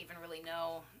you don't even really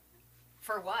know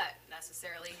for what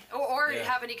necessarily, or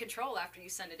have any control after you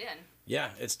send it in.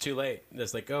 Yeah, it's too late.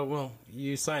 It's like, oh, well,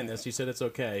 you signed this. You said it's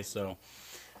okay, so...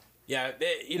 Yeah,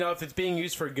 you know, if it's being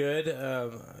used for good,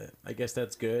 I guess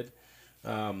that's good.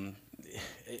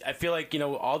 I feel like, you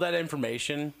know, all that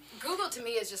information... Google to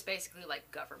me is just basically like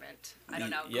government. I don't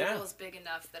know. Yeah. Google is big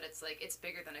enough that it's like, it's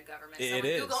bigger than a government. It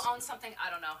is. Google owns something, I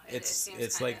don't know. It seems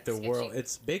it's like the sketchy. World.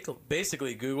 It's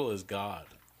basically Google is God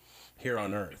here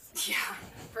on Earth. Yeah,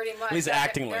 pretty much. He's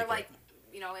acting they're like like,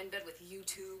 you know, in bed with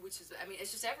YouTube, which is, I mean,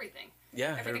 it's just everything.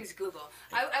 Yeah. Everything's Google.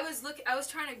 I was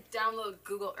trying to download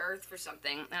Google Earth for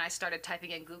something, and I started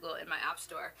typing in Google in my app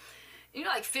store. You know,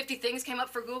 like 50 things came up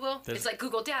for Google. It's like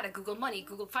Google Data, Google Money,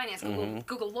 Google Finance,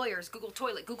 Google Lawyers, Google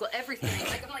Toilet, Google Everything.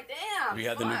 Like, I'm like, damn. We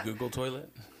had the new Google Toilet?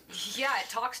 Yeah, it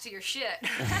talks to your shit.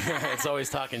 It's always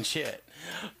talking shit.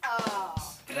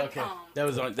 Oh. Okay.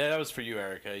 That was for you,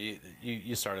 Erica.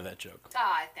 You started that joke.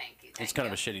 Ah, thank you. It's kind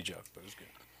of a shitty joke, but it was good.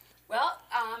 Well,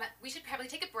 we should probably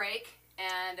take a break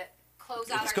and close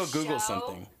out our show. Let's go Google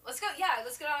something. Let's go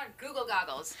on Google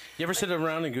goggles. You ever sit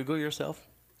around and Google yourself?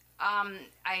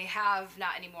 I have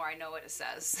not anymore. I know what it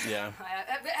says. Yeah.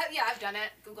 Yeah, I've done it.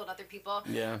 Googled other people.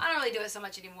 Yeah. I don't really do it so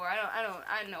much anymore.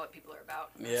 I know what people are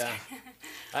about. Yeah.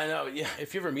 I know. Yeah.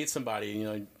 If you ever meet somebody, you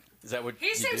know, is that what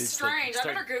he seems strange? I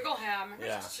better Google him.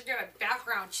 Yeah. I should get a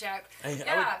background check.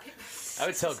 I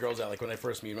would tell girls that, like, when I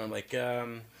first meet them, I'm like, yeah,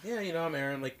 you know, I'm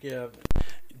Aaron. Like, yeah,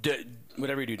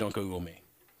 whatever you do, don't Google me.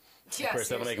 Yeah, of course,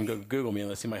 that will make them go Google me and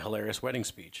they'll see my hilarious wedding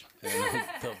speech. And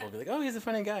they'll be like, oh, he's a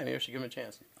funny guy. Maybe I should give him a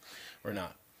chance. Or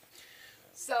not.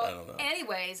 So, I don't know.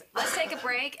 Anyways, let's take a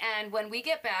break. And when we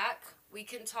get back, we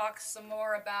can talk some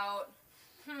more about,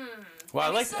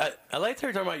 Well, I liked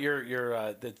her talking about your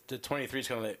the 23 is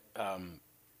kind of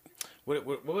like,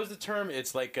 what was the term?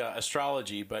 It's like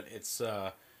astrology, but it's...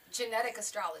 genetic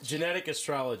astrology. Genetic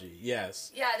astrology,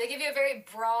 yes. Yeah, they give you a very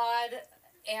broad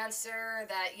answer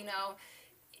that, you know...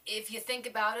 If you think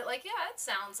about it, like, yeah, it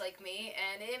sounds like me,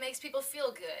 and it makes people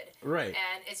feel good. Right.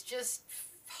 And it's just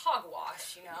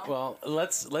hogwash, you know? Well,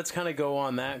 let's kind of go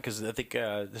on that, because I think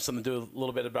there's something to do a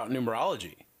little bit about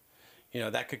numerology. You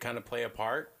know, that could kind of play a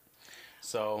part.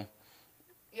 So...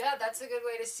 Yeah, that's a good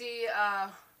way to see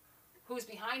who's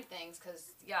behind things,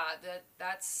 because, yeah,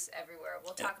 that's everywhere.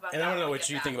 We'll talk about that. And I don't know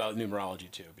what you think about numerology,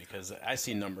 too, because I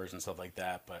see numbers and stuff like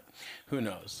that, but who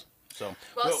knows? So,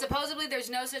 well, supposedly there's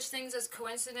no such things as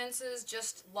coincidences,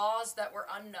 just laws that were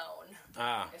unknown.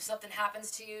 If something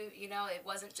happens to you, you know, it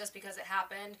wasn't just because it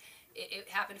happened. It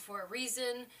happened for a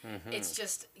reason. Mm-hmm. It's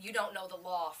just you don't know the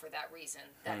law for that reason.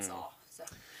 That's all. So.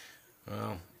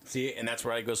 Well, see, and that's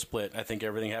where I go split. I think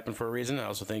everything happened for a reason. I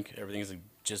also think everything is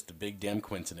just a big damn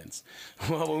coincidence.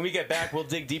 Well, when we get back, we'll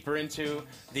dig deeper into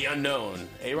the unknown.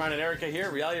 ARon and Erika here,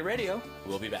 Reality Radio.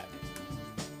 We'll be back.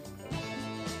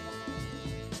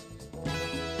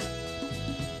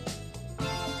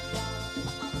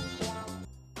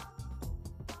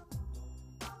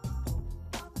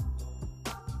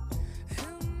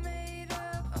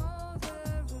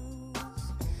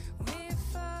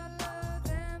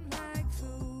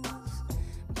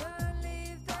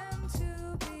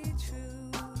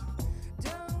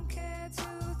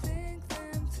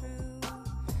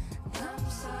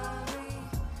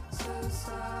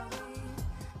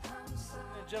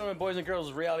 Gentlemen, boys and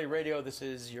girls, Reality Radio. This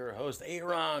is your host,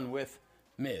 ARon, with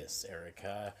Miss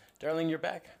Erika. Darling, you're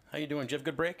back. How you doing? Did you have a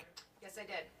good break? Yes, I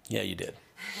did. Yeah, you did.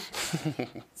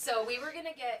 So we were going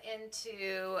to get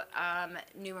into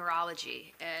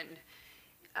numerology, and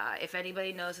if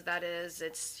anybody knows what that is,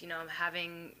 it's, you know,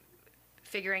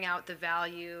 figuring out the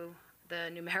value, the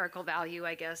numerical value,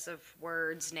 I guess, of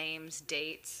words, names,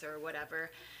 dates, or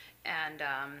whatever. And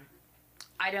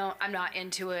I'm not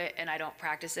into it, and I don't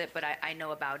practice it, but I know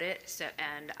about it. So,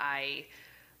 and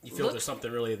you feel there's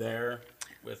something really there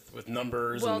with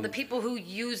numbers. Well, the people who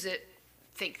use it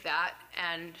think that,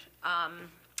 and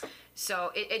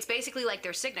so it's basically like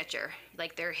their signature,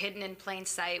 like they're hidden in plain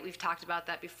sight. We've talked about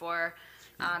that before,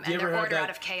 and their order out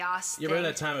of chaos. You ever had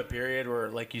that time of period where,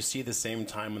 like, you see the same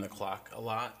time on the clock a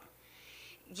lot?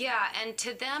 Yeah, and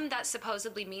to them that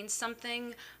supposedly means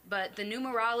something, but the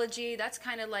numerology, that's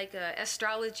kind of like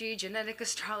astrology, genetic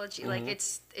astrology. Mm-hmm.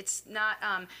 Like it's not.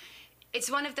 It's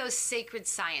one of those sacred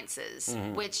sciences,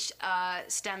 mm-hmm. which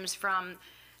stems from.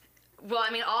 Well,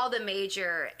 I mean, all the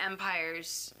major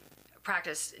empires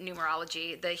practice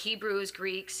numerology. The Hebrews,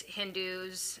 Greeks,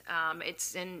 Hindus.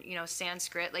 It's in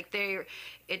Sanskrit. Like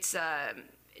it's.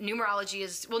 Numerology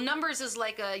is, well, numbers is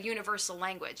like a universal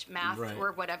language, math right.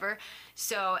 or whatever.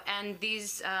 So, and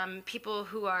these people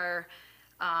who are,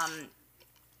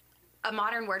 a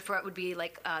modern word for it would be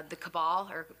like the Cabal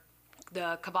or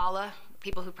the Kabbalah,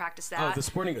 people who practice that. Oh, the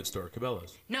sporting goods store,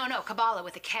 Cabela's. No, Kabbalah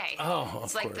with a K. Oh,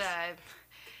 it's like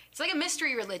it's like a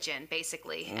mystery religion,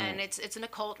 basically, and it's an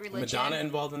occult religion. Madonna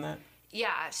involved in that?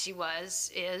 Yeah, she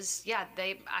is. Yeah,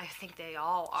 I think they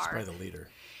all are. She's probably the leader.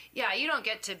 Yeah, you don't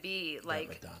get to be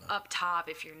like up top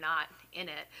if you're not in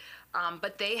it.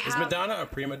 But they have. Is Madonna a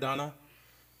prima donna,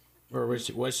 or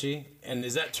was she? And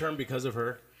is that term because of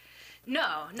her?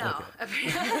 No.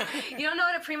 Okay. You don't know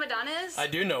what a prima donna is? I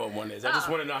do know what one is. I just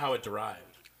want to know how it derived.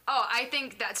 Oh, I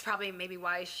think that's probably maybe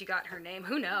why she got her name.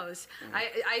 Who knows?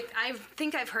 I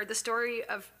think I've heard the story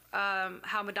of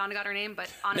how Madonna got her name,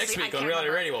 but honestly, next week on Reality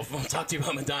Radio, we'll talk to you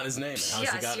about Madonna's name.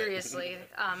 Yeah, seriously.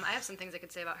 I have some things I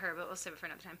could say about her, but we'll save it for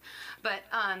another time. But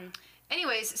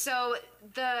anyways, so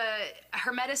the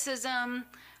Hermeticism,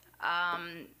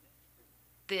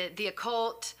 the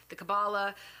occult, the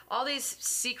Kabbalah, all these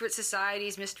secret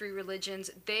societies, mystery religions,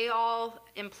 they all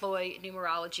employ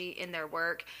numerology in their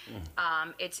work.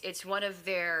 It's one of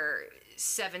their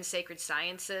 7 sacred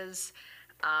sciences.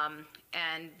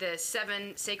 And the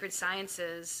 7 sacred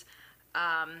sciences,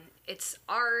 it's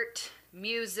art,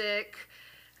 music,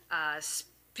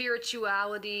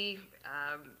 spirituality,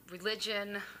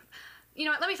 religion. You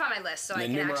know what? Let me find my list so I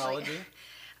can numerology? actually...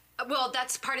 Well,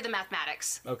 that's part of the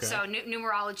mathematics. Okay. So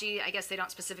numerology, I guess they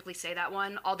don't specifically say that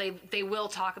one. They will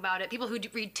talk about it. People who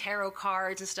read tarot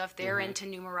cards and stuff, they're into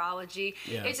numerology.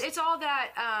 Yeah. It's all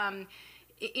that,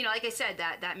 you know, like I said,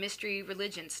 that mystery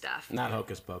religion stuff. Not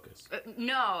hocus pocus.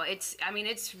 No, it's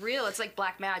real. It's like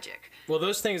black magic. Well,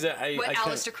 those things that what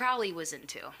Aleister Crowley was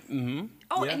into. Mm-hmm.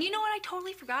 Oh, yeah. And you know what? I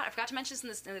totally forgot. I forgot to mention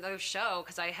this in the other show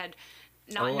because I had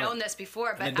not known this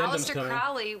before. But Aleister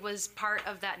Crowley was part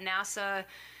of that NASA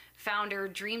founder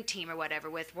dream team or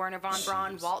whatever with Werner von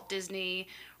Braun, Walt Disney,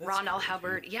 Ron L.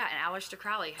 Hubbard, and Aleister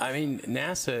Crowley. I mean,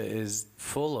 NASA is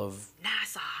full of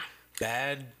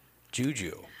bad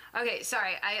juju. Okay,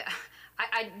 sorry.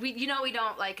 We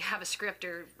don't like have a script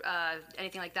or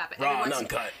anything like that. But Raw and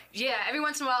uncut. Every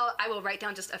once in a while I will write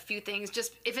down just a few things,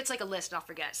 just if it's like a list, I'll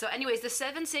forget. So, anyways, the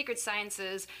 7 sacred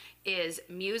sciences is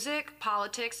music,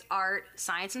 politics, art,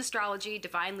 science and astrology,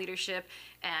 divine leadership,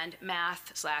 and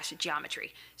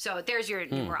math/geometry. So there's your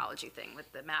numerology thing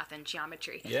with the math and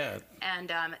geometry. Yeah.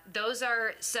 And those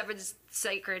are 7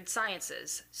 sacred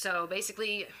sciences. So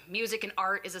basically, music and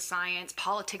art is a science,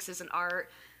 politics is an art,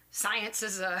 science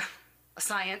is a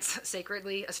science,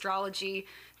 sacredly, astrology,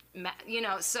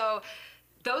 so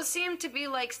those seem to be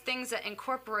like things that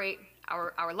incorporate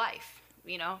our life,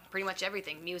 pretty much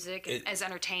everything. Music as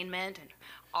entertainment and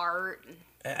art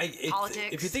and politics.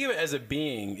 If you think of it as a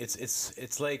being,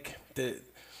 it's like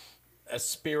a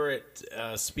spirit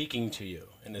speaking to you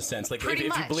in a sense. Like if you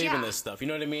believe in this stuff, you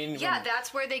know what I mean? Yeah,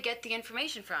 that's where they get the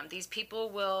information from. These people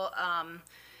will...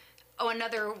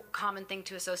 another common thing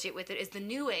to associate with it is the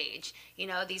New Age.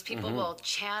 These people will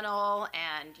channel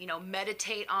and,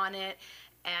 meditate on it,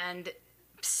 and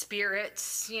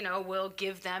spirits, will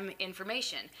give them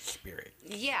information. Spirit.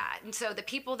 Yeah, and so the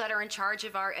people that are in charge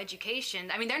of our education,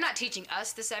 I mean, they're not teaching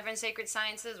us the 7 sacred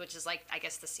sciences, which is like, I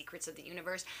guess, the secrets of the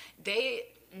universe. They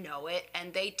know it,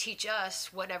 and they teach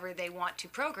us whatever they want to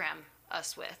program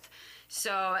us with.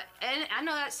 So, and I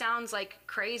know that sounds like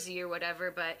crazy or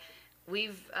whatever, but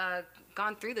we've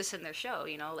gone through this in their show,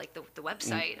 like the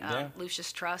website,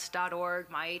 luciustrust.org,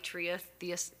 Maitreya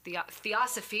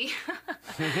Theosophy,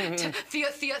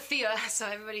 Thea, so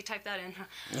everybody type that in.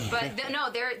 But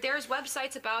there's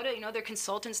websites about it, they're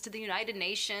consultants to the United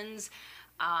Nations.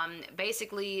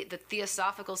 Basically, the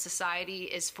Theosophical Society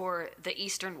is for the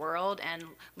Eastern world, and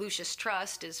Lucius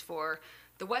Trust is for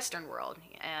the Western world.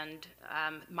 And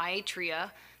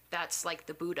Maitreya, that's like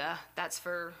the Buddha, that's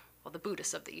for... the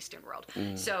Buddhists of the Eastern world.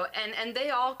 So, and they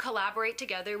all collaborate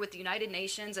together with the United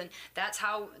Nations, and that's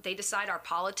how they decide our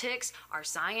politics, our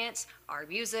science, our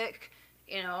music,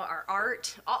 our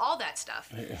art, all that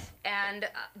stuff. Yeah. And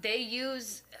they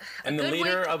use... And the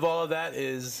leader of all of that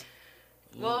is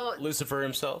Lucifer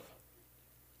himself?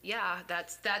 Yeah,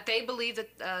 that they believe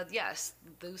that, yes,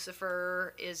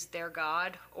 Lucifer is their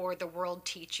god or the world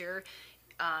teacher.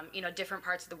 Different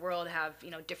parts of the world have,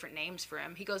 different names for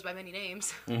him. He goes by many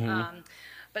names.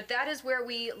 But that is where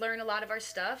we learn a lot of our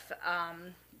stuff.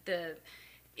 Like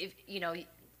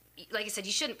I said,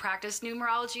 you shouldn't practice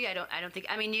numerology. I don't think,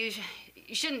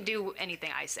 you shouldn't do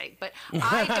anything I say, but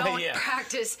I don't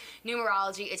practice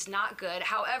numerology. It's not good.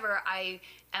 However, I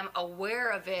am aware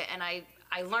of it, and I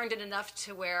learned it enough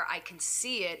to where I can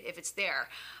see it if it's there.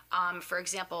 For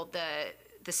example,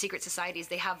 the secret societies,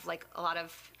 they have like a lot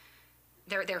of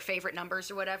their favorite numbers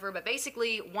or whatever, but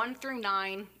basically 1 through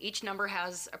 9, each number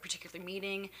has a particular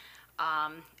meaning,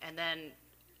 and then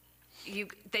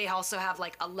they also have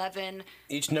like 11.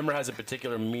 Each number has a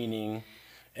particular meaning,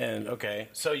 and okay,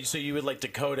 so you would like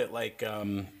decode it like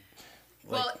from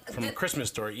a Christmas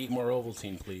story. Eat more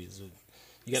Ovaltine, please.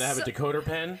 You gotta have a decoder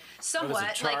pen.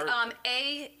 Somewhat. Like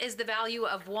A is the value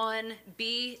of 1,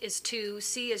 B is 2,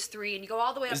 C is 3, and you go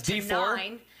all the way up to D4?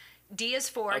 9. D is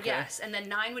 4, okay. Yes, and then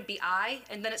 9 would be I,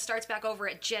 and then it starts back over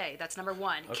at J. That's number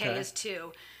 1. Okay. K is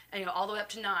 2, and all the way up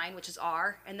to 9, which is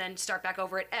R, and then start back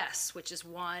over at S, which is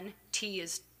 1. T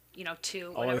is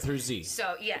 2. All the way through Z.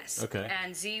 So yes. Okay.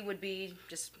 And Z would be,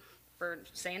 just for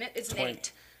saying it, it's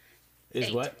 8. Is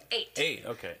 8. What? 8. 8.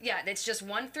 Okay. Yeah, it's just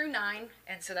 1 through 9,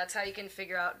 and so that's how you can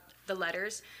figure out the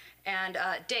letters, and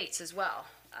dates as well.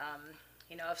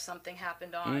 If something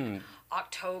happened on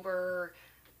October,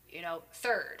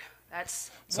 3rd.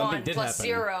 That's something 1 plus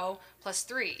 0 plus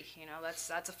 3.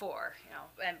 That's a 4.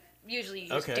 And usually you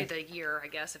just do the year, I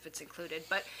guess, if it's included.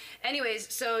 But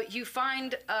anyways, so you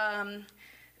find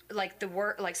like the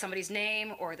word, like somebody's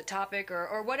name or the topic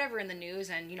or whatever in the news,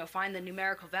 and find the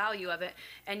numerical value of it,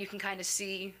 and you can kind of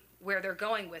see where they're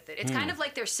going with it. It's kind of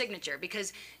like their signature,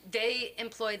 because they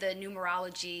employ the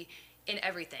numerology in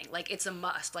everything. Like, it's a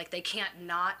must. Like, they can't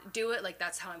not do it. Like,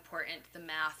 that's how important the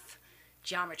math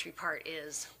geometry part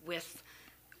is with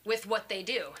what they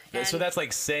do. And so that's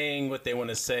like saying what they want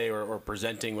to say, or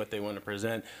presenting what they want to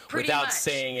present without much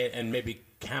saying it, and maybe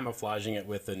camouflaging it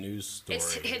with a news story.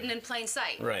 It's hidden in plain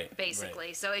sight, right? Basically,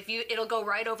 right. So it'll go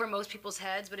right over most people's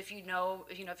heads, but if you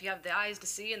have the eyes to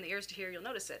see and the ears to hear, you'll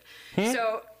notice it.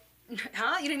 So, you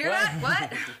didn't hear that?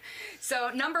 What? So,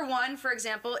 number 1, for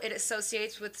example, it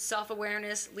associates with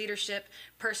self-awareness, leadership,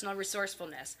 personal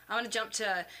resourcefulness. I'm going to jump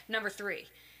to number 3.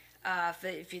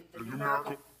 The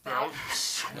numerical value.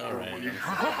 All right.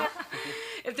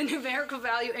 If the numerical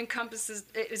value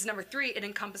is number 3, it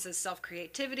encompasses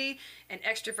self-creativity, an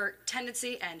extrovert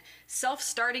tendency, and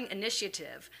self-starting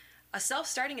initiative. A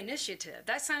self-starting initiative,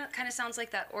 that kind of sounds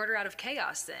like that order out of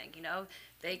chaos thing,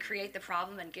 They create the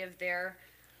problem and give their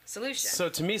solution. So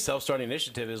to me, self-starting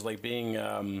initiative is like being,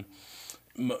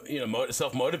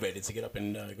 self-motivated to get up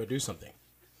and go do something.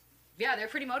 Yeah, they're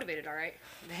pretty motivated, all right.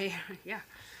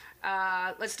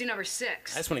 Let's do number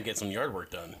 6. I just want to get some yard work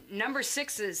done. Number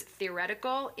 6 is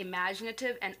theoretical,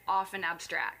 imaginative, and often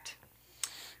abstract.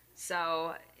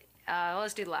 So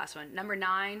let's do the last one. Number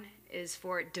 9 is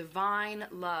for divine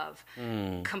love,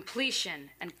 completion,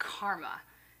 and karma.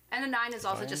 And the 9 is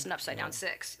also just an upside-down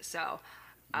 6. So,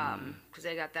 because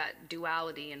they got that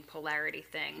duality and polarity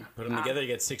thing. Put them together, you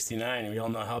get 69, and we all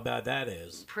know how bad that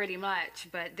is. Pretty much,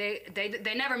 but they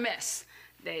never miss.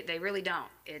 They really don't.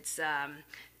 It's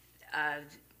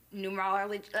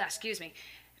numerology.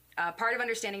 Part of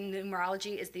understanding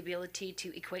numerology is the ability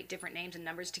to equate different names and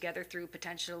numbers together through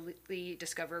potentially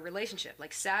discover a relationship.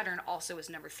 Like Saturn also is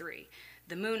number 3.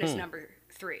 The moon is number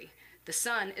 3. The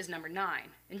sun is number 9,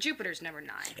 and Jupiter's number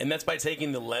 9. And that's by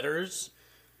taking the letters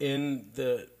in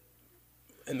the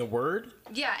word?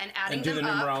 Yeah, and adding them up. And do the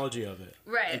up. numerology of it.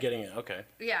 Right. And getting it, okay.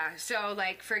 Yeah, so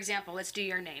like, for example, let's do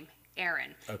your name,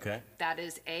 Aaron. Okay. That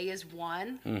is, A is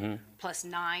 1, plus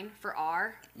 9 for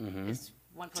R is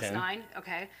 1 plus 10. 9,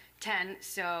 okay. 10,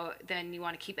 so then you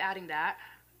want to keep adding that.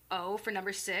 O for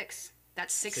number 6,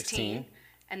 that's 16.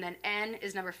 And then N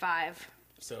is number 5.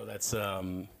 So that's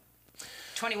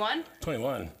 21?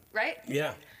 21. Right?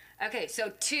 Yeah. Okay,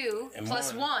 so 2 and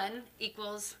plus 1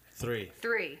 equals 3.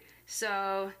 3.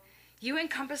 So you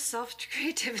encompass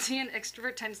self-creativity and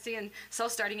extrovert tendency and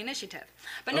self-starting initiative.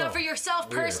 But no, for yourself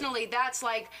personally, that's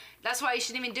why you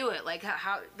shouldn't even do it. Like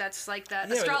how that's like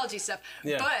that astrology stuff.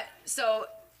 Yeah. But so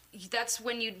that's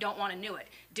when you don't want to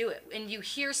do it. And you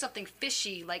hear something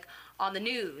fishy like on the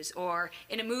news or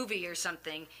in a movie or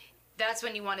something. That's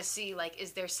when you want to see, like,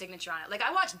 is there signature on it? Like,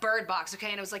 I watched Bird Box, okay,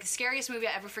 and it was, like, the scariest movie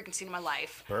I ever freaking seen in my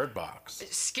life. Bird Box.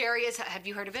 Scary as... Have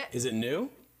you heard of it? Is it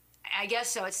new? I guess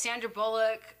so. It's Sandra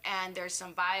Bullock, and there's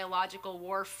some biological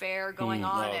warfare going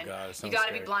on, and you got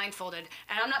to be blindfolded.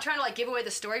 And I'm not trying to, like, give away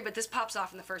the story, but this pops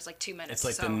off in the first, like, 2 minutes.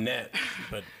 It's like the net,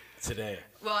 but today.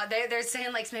 Well, they're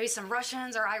saying, like, maybe some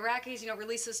Russians or Iraqis,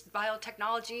 release this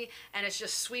biotechnology, and it's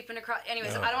just sweeping across.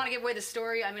 Anyways, I don't want to give away the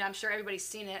story. I mean, I'm sure everybody's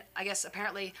seen it. I guess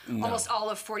apparently almost all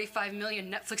of 45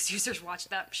 million Netflix users watched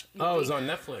that movie. Oh, it's on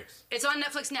Netflix. It's on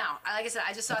Netflix now. Like I said,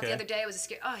 I just saw it the other day. It was a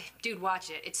scary. Oh, dude,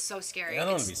 watch it. It's so scary. I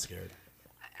don't want to be scared.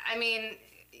 I mean,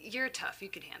 you're tough. You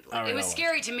could handle it. It was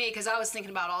scary to me because I was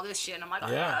thinking about all this shit, and I'm like,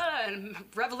 and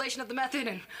revelation of the method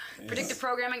and predictive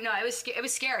programming. No, it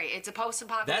was scary. It's a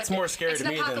post-apocalyptic. That's more scary to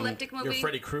me than movie. your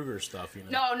Freddy Krueger stuff.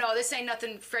 No, this ain't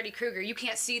nothing Freddy Krueger. You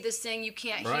can't see this thing. You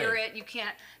can't hear it. You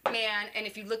can't, man. And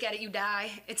if you look at it, you die.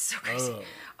 It's so crazy.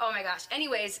 Oh my gosh.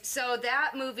 Anyways, so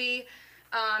that movie.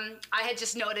 I had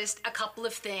just noticed a couple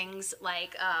of things,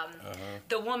 like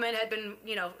the woman had been,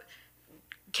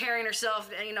 carrying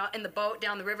herself, in the boat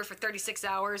down the river for 36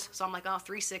 hours. So I'm like,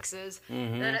 3 6s.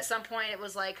 And then at some point it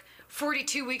was like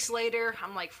 42 weeks later.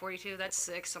 I'm like, 42, that's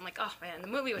 6. I'm like, oh man, the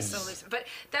movie was so loose. But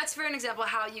that's for an example of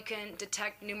how you can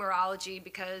detect numerology,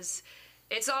 because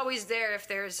it's always there if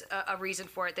there's a reason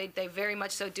for it. They very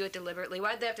much so do it deliberately.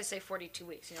 Why'd they have to say 42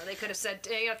 weeks? They could have said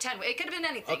 10. It could have been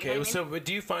anything. Okay, so but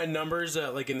do you find numbers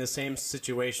like in the same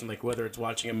situation, like whether it's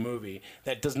watching a movie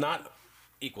that does not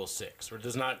equal 6 or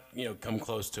does not come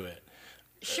close to it?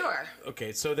 Sure.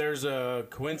 Okay, so there's a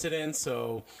coincidence.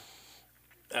 So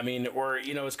I mean, or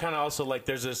it's kind of also like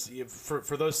there's this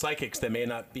for those psychics that may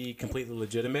not be completely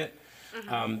legitimate.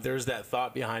 There's that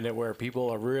thought behind it where people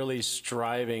are really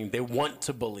striving. They want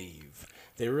to believe.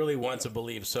 They really want to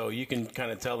believe. So you can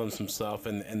kind of tell them some stuff,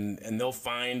 and they'll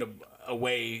find a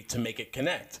way to make it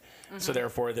connect. So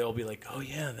therefore they'll be like, oh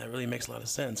yeah, that really makes a lot of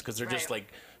sense, because they're just like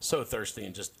so thirsty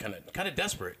and just kind of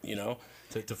desperate, you know,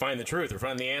 to find the truth or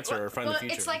find the answer or find the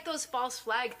future. It's like those false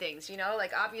flag things, you know,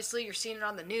 like obviously you're seeing it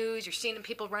on the news, you're seeing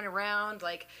people run around,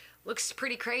 like looks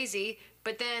pretty crazy,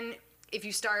 but then if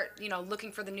you start, you know,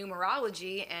 looking for the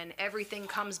numerology and everything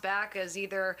comes back as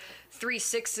either 3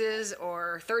 6s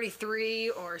or 33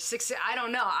 or 6, I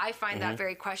don't know. I find that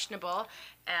very questionable.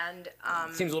 And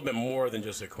it seems a little bit more than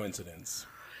just a coincidence.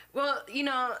 Well, you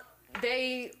know,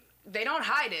 they don't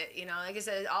hide it, you know. Like I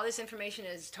said, all this information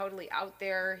is totally out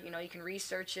there. You know, you can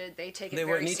research it. They take it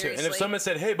very seriously. And if someone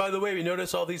said, "Hey, by the way, we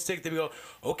noticed all these things," they'd go,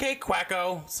 "Okay,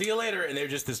 quacko, see you later," and they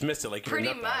just dismissed it like you're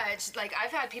pretty much. Like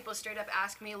I've had people straight up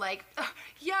ask me, like, oh,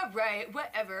 "Yeah, right,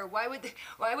 whatever. Why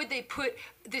would they put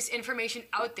this information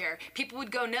out there? People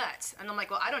would go nuts." And I'm like,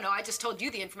 "Well, I don't know. I just told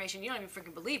you the information. You don't even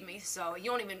freaking believe me, so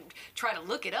you won't even try to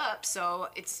look it up. So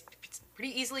it's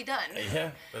pretty easily done."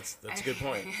 Yeah, that's a good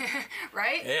point.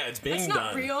 Right? Yeah, it's being done. That's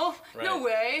not real. Right. No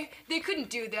way. They couldn't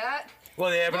do that.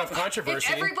 Well, they have enough controversy.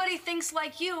 If everybody thinks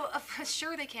like you,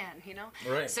 sure they can, you know?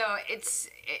 Right. So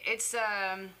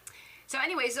so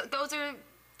anyways, those are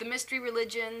the mystery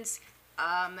religions,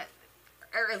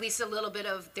 or at least a little bit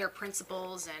of their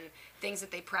principles and things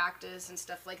that they practice and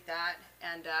stuff like that.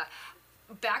 And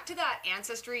back to that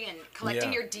ancestry and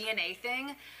collecting your DNA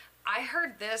thing, I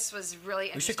heard this was really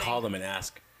interesting. We should call them and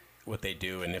ask what they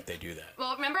do and if they do that.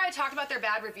 Well, remember I talked about their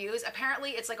bad reviews?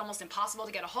 Apparently, it's like almost impossible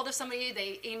to get a hold of somebody.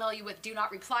 They email you with do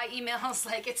not reply emails.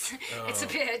 Like it's a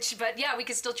bitch. But yeah, we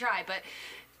could still try. But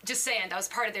just saying, that was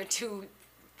part of their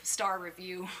 2-star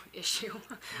review issue.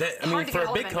 I mean, for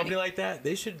a big company like that,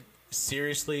 they should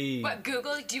seriously... What,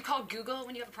 Google? Do you call Google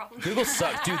when you have a problem? Google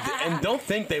sucks, dude. And don't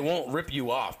think they won't rip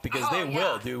you off, because they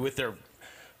will, dude, with their...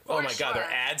 Oh my God, their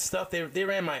ad stuff. They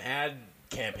ran my ad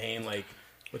campaign like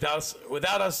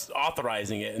without us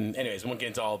authorizing it. And anyways, we won't get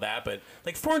into all that. But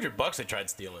like $400 they tried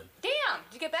stealing. Damn!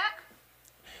 Did you get back?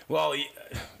 Well,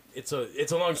 it's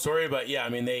a long story, but yeah, I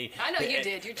mean I know you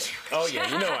did. Oh yeah,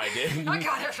 you know I did. I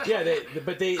got it. Yeah,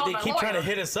 they keep trying to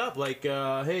hit us up like,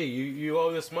 hey, you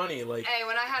owe this money. Like, hey,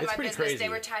 when I had my business, crazy. they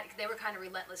were kind of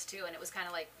relentless too, and it was kind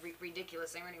of like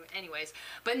ridiculous. Anyways,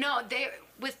 but no,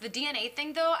 with the DNA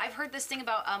thing though, I've heard this thing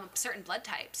about certain blood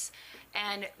types.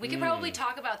 And we could probably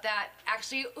talk about that.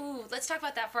 Actually, let's talk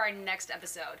about that for our next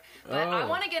episode. But I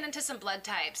want to get into some blood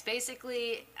types.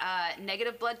 Basically,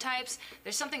 negative blood types.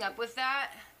 There's something up with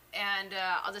that. And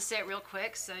I'll just say it real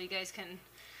quick so you guys can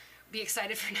be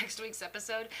excited for next week's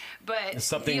episode. But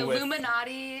the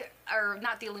Illuminati, or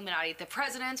not the Illuminati, the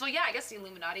presidents, well, yeah, I guess the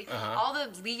Illuminati, all the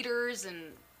leaders and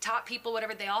top people,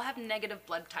 whatever, they all have negative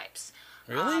blood types.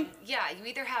 Really? Yeah, you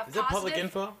either have Is that public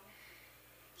info?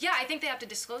 Yeah, I think they have to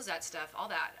disclose that stuff, all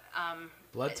that.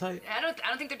 Blood type? I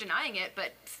don't think they're denying it,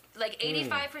 but like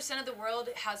 85% of the world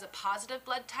has a positive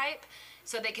blood type,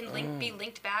 so they can be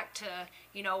linked back to,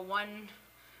 you know, one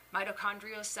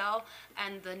mitochondrial cell.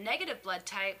 And the negative blood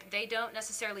type, they don't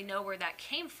necessarily know where that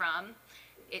came from.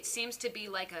 It seems to be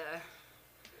like a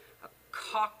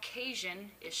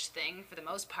Caucasian-ish thing for the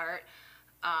most part.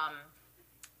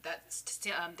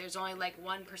 There's only like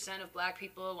 1% of black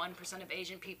people, 1% of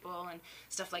Asian people, and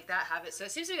stuff like that have it. So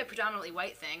it seems to be a predominantly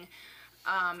white thing,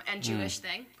 and Jewish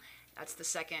thing. That's the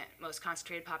second most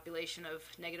concentrated population of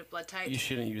negative blood types. You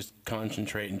shouldn't use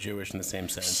concentrate and Jewish in the same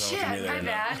sentence. Shit, my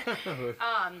bad.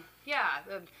 Yeah,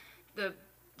 the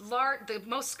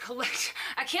most collect.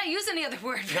 I can't use any other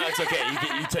word. No, it's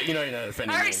okay. You know you're not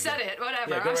offending. I already said it.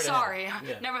 Whatever. Yeah, I'm sorry.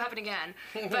 Never happen again.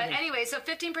 But anyway, so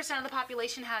 15% of the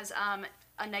population has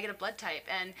a negative blood type,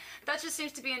 and that just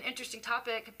seems to be an interesting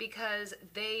topic because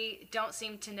they don't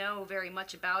seem to know very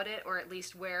much about it, or at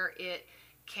least where it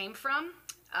came from.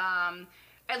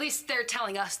 At least they're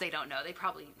telling us they don't know. They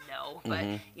probably know, but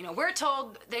you know, we're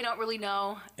told they don't really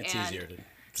know. It's easier to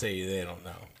say they don't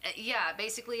know. Yeah,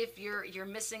 basically, if you're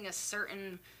missing a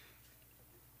certain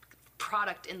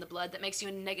product in the blood that makes you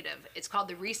a negative, it's called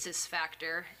the rhesus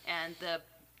factor, and the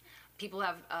people who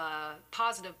have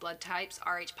positive blood types,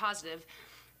 Rh positive,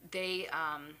 they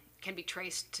can be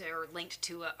traced to, or linked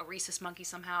to a rhesus monkey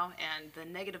somehow, and the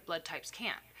negative blood types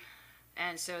can't.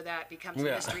 And so that becomes a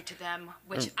mystery to them,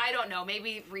 which I don't know.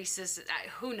 Maybe Reese's,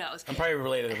 who knows? I'm probably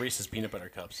related to Reese's peanut butter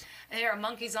cups. They're a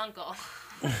monkey's uncle.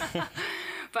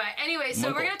 But anyway, so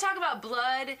we're going to talk about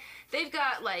blood. They've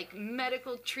got like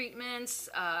medical treatments,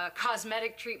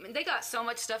 cosmetic treatment. They got so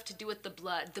much stuff to do with the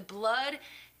blood. The blood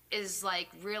is like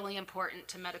really important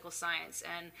to medical science,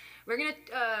 and we're going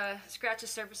to scratch the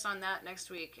surface on that next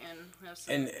week and have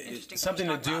some interesting something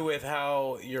to do with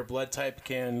how your blood type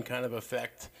can kind of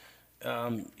affect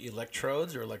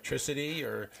electrodes or electricity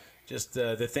or just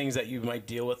the things that you might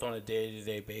deal with on a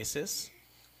day-to-day basis?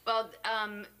 Well,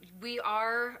 we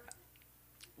are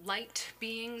light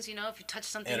beings, you know. If you touch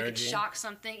something, you can shock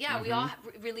something. Yeah, we all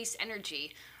release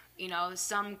energy. You know,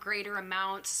 some greater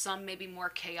amounts, some maybe more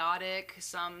chaotic,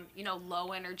 some, you know, low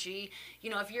energy.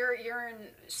 You know, if you're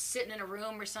sitting in a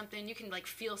room or something, you can like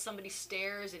feel somebody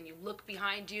stares and you look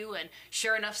behind you and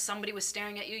sure enough somebody was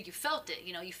staring at you. You felt it,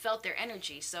 you know, you felt their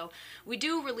energy. So we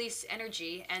do release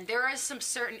energy, and there are some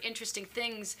certain interesting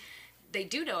things they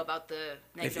do know about the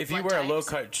negative If you wear a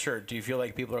low-cut shirt, do you feel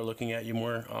like people are looking at you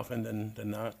more often than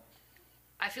not?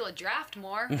 I feel a draft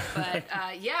more, but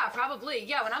yeah, probably.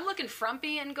 Yeah, when I'm looking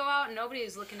frumpy and go out,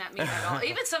 nobody's looking at me at all.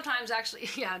 Even sometimes, actually,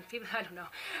 yeah, people. I don't know.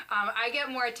 I get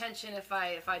more attention if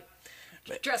I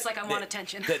dress like I want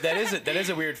attention. That is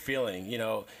a weird feeling, you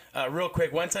know. Real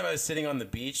quick, one time I was sitting on the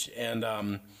beach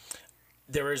and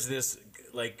there was this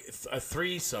like a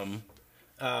threesome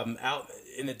out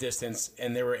in the distance,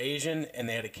 and they were Asian and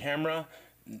they had a camera,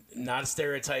 not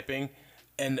stereotyping,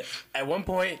 and at one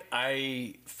point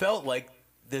I felt like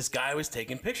this guy was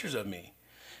taking pictures of me.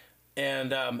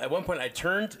 And at one point I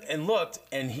turned and looked,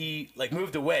 and he like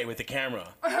moved away with the camera.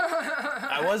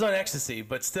 I was on ecstasy,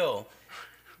 but still,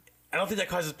 I don't think that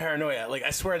causes paranoia. Like,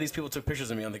 I swear these people took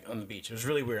pictures of me on the beach. It was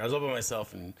really weird. I was all by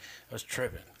myself, and I was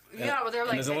tripping. Yeah, well, they're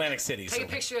like, it was Atlantic City. Take a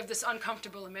picture of this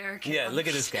uncomfortable American. Yeah, look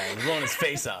at this guy. He's blowing his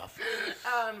face off.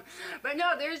 But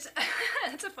no, there's...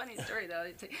 That's a funny story, though.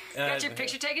 Got your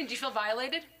picture taken? Did you feel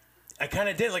violated? I kind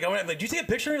of did. Like, I went, like, do you take a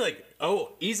picture of me? Like,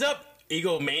 oh, ease up,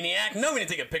 egomaniac. No, we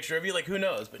didn't take a picture of you. Like, who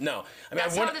knows? But no. I mean,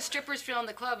 that's how the strippers feel in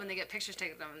the club when they get pictures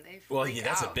taken of them. They freak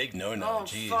that's out. a big no-no. Oh,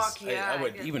 Jeez. fuck yeah.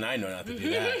 Even I know not to do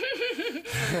that.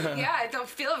 Yeah, I don't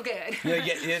feel good. Yeah,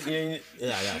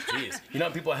 jeez. You know,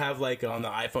 people have, like, on the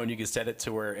iPhone, you can set it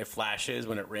to where it flashes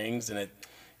when it rings, and it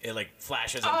like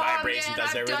flashes and vibrates and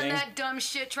does everything. I've done that dumb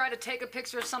shit. Try to take a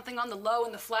picture of something on the low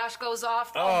and the flash goes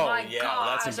off. Oh my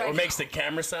gosh. Or makes the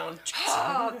camera sound.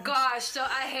 Oh gosh, so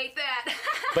I hate that.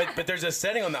 but there's a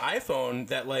setting on the iPhone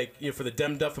that, like, you know, for the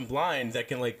dumb, deaf, and blind that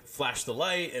can like flash the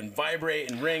light and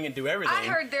vibrate and ring and do everything. I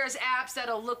heard there's apps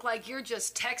that'll look like you're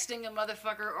just texting a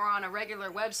motherfucker or on a regular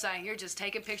website and you're just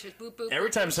taking pictures. Boop boop. Every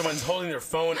time someone's holding their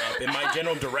phone up in my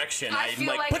general direction, I'm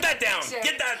like, put that down.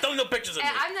 Get that. Don't no pictures of me.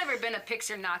 I've never been a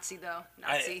picture Nazi though.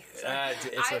 Nazi.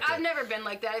 I've never been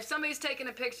like that. If somebody's taking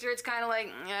a picture, it's kind of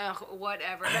like,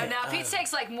 whatever. Now, if he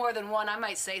takes like more than one, I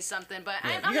might say something, but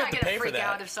I'm not gonna freak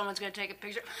out if someone's gonna take a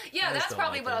picture. Yeah, that's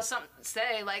probably what I'll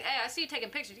say. Like, hey, I see you taking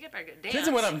pictures. You get better dance. Depends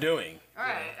on what I'm doing.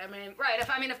 Right.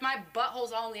 Yeah. If my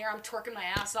butthole's all in the air, I'm twerking my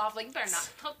ass off. Like, you better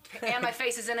not. And my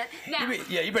face is in it. Now.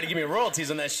 You better give me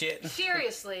royalties on that shit.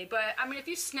 Seriously, but I mean, if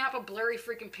you snap a blurry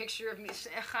freaking picture of me,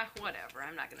 whatever.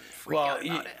 I'm not gonna freak out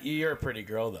about it. You're a pretty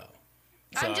girl though.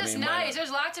 So, I'm just nice. There's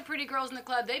lots of pretty girls in the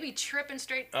club. They be tripping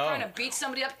straight, trying to beat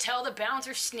somebody up, tell the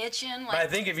bouncer snitching. Like, but I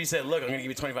think if you said, "Look, I'm gonna give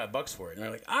you $25 for it," and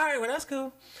they're like, "All right, well that's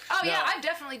cool." Oh yeah, I've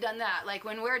definitely done that. Like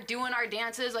when we're doing our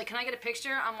dances, like, can I get a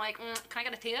picture? I'm like, can I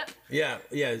get a tip? Yeah.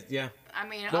 I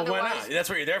mean, well, why not? That's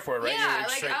what you're there for, right? Yeah,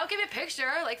 like I'll give you a picture.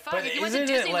 Like, fuck, if you went to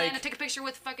Disneyland and took a picture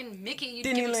with fucking Mickey, you'd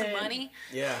give me some money.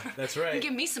 Yeah, that's right. You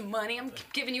give me some money. I'm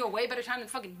giving you a way better time than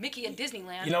fucking Mickey at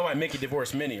Disneyland. You know why Mickey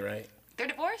divorced Minnie, right? They're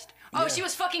divorced? Oh, she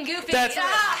was fucking goofy. That's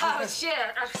oh, shit.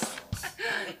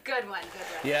 Good one.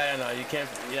 Yeah, no, you can't.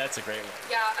 Yeah, that's a great one.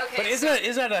 Yeah, okay. But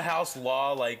isn't that a house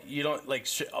law? Like, you don't, like,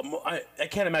 I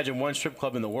can't imagine one strip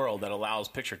club in the world that allows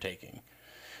picture taking.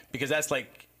 Because that's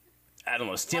like, I don't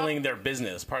know, stealing their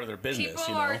business, part of their business,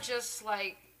 people are just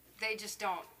like, they just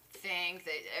don't think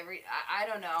that I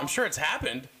don't know. I'm sure it's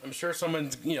happened. I'm sure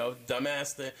someone's,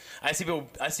 dumbass. I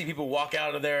see people walk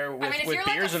out of there with beers in their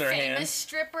hands. If you're like a famous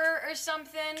stripper or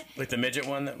something, like the midget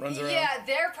one that runs around. Yeah,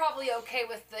 they're probably okay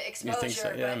with the exposure. You think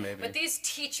so? Yeah, maybe. But these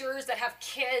teachers that have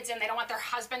kids and they don't want their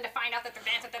husband to find out that they're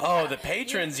dancing. Oh, the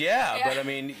patrons, yeah. But I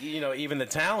mean, even the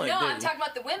talent. No, I'm talking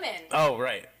about the women. Oh,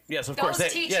 right. Yes, of course.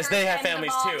 They have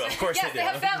families too. Of course they do.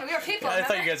 Yes, they have family. We are people. I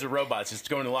thought you guys were robots. Just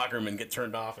go in the locker room and get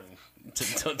turned off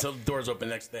until the doors open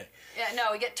the next day. Yeah,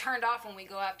 no, we get turned off when we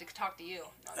go out to talk to you.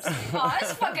 No, oh,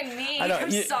 that's fucking mean. I'm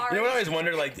sorry. You know what I always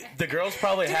wonder? Like, the girls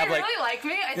probably have like. Do they really like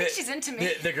me? I think she's into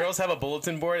me. The girls have a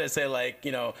bulletin board that say like,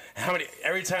 how many.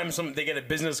 Every time they get a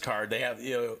business card, they have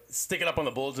stick it up on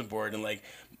the bulletin board and like.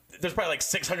 There's probably like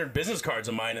 600 business cards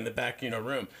of mine in the back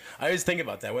room. I always think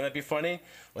about that. Wouldn't that be funny?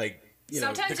 Like.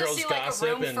 Sometimes the girls you'll see like a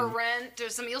room and... for rent.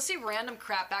 You'll see random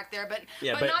crap back there, but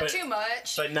not too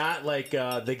much. But not like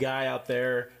the guy out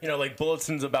there, like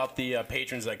bulletins about the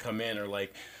patrons that come in, or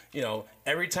like,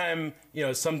 every time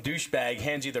some douchebag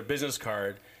hands you their business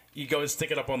card, you go and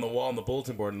stick it up on the wall on the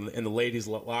bulletin board in the ladies'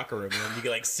 locker room, and you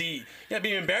can like see. Yeah, it'd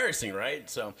be embarrassing, right?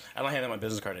 So I don't hand out my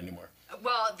business card anymore.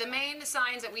 Well, the main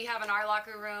signs that we have in our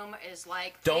locker room is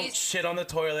like, don't shit on the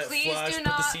toilet. Please flush, do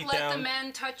not put the seat let down. the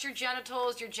men touch your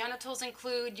genitals. Your genitals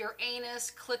include your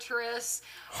anus, clitoris.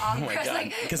 Oh my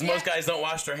god! Because most guys don't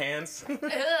wash their hands.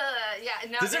 Yeah.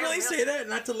 No, does it really say that?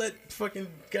 Not to let fucking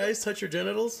guys touch your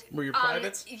genitals or your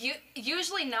privates?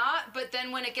 Usually not, but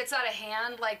then when it gets out of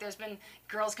hand, like there's been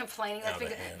girls complaining that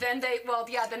then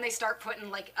they start putting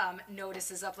like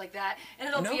notices up like that, and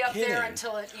it'll be up there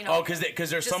until it Oh, because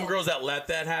there's some girls that let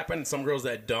that happen, some girls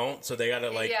that don't, so they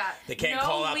gotta they can't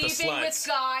call out the sluts. No leaving with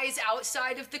guys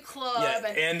outside of the club. Yeah,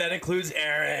 and that includes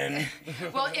Aaron.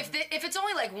 Well, if it's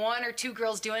only like 1 or 2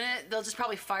 girls doing it, they'll just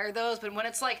probably fire those. But when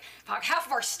it's like half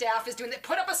of our staff is doing it,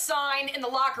 put up a sign in the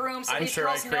locker room so these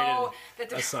girls know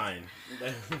that a sign.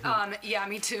 Yeah,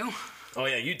 me too. Oh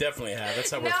yeah, you definitely have.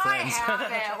 That's how we're friends. No, I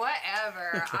haven't.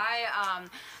 Whatever.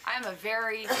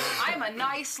 I'm a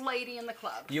nice lady in the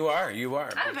club. You are.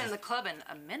 I haven't been in the club in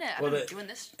a minute. I've been doing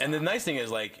this. And the nice thing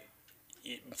is, like,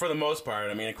 for the most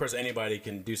part, I mean, of course, anybody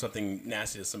can do something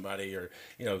nasty to somebody or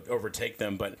overtake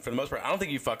them. But for the most part, I don't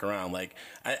think you fuck around. Like,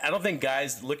 I don't think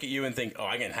guys look at you and think, oh,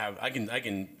 I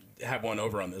can have one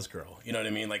over on this girl. You know what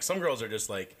I mean? Like, some girls are just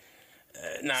like.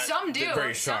 Some do.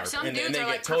 Very sharp. Some dudes are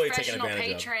like totally professional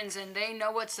patrons, and they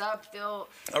know what's up.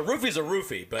 A roofie's a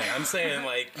roofie, but I'm saying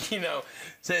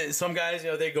some guys,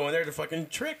 they go in there to fucking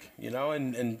trick,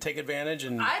 and take advantage.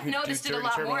 And I've noticed it a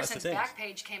lot more since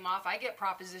Backpage came off. I get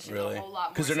propositioned a whole lot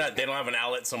more. Because they don't have an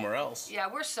outlet somewhere else. Yeah,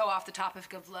 we're so off the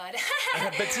topic of blood.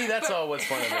 But see, that's all what's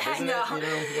fun of it, isn't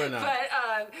it? We're not.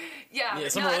 But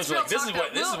some girls are like,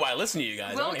 this is why I listen to you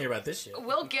guys. I want to hear about this shit.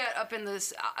 We'll get up in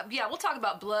this. We'll talk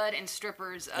about blood and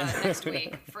strippers next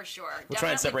week for sure. We'll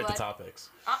try and separate the topics.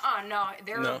 No,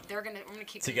 we're gonna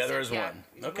keep together as one.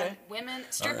 Okay. Women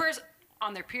strippers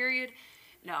on their period.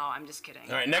 No, I'm just kidding.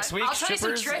 All right, next week, I'll tell you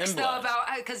some tricks though about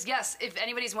because yes, if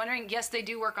anybody's wondering, yes, they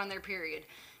do work on their period.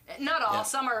 Not all. Yeah.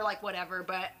 Some are like whatever,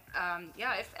 but I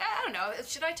don't know.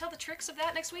 Should I tell the tricks of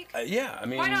that next week? Yeah, I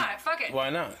mean, why not? Fuck it.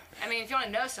 Why not? I mean, if you want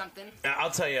to know something,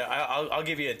 I'll tell you. I'll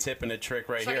give you a tip and a trick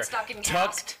right here. Stop getting Tuck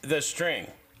asked. the string.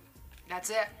 That's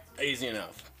it. Easy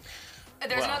enough.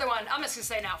 There's another one. I'm just gonna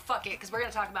say now. Fuck it, because we're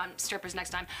gonna talk about strippers next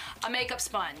time. A makeup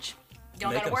sponge. You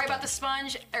don't gotta worry about the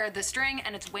sponge or the string,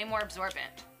 and it's way more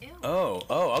absorbent. Ew. Oh,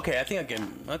 okay. I think I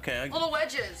can. Okay. Little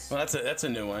wedges. Well, that's a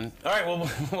new one. All right, well,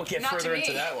 we'll get further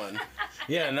into that one.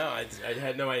 Yeah, no, I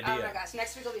had no idea. Oh my gosh,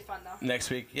 next week will be fun though.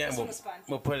 Next week, yeah, this one was fun.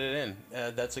 We'll put it in.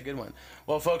 That's a good one.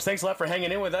 Well, folks, thanks a lot for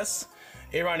hanging in with us,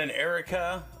 ARon and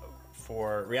Erika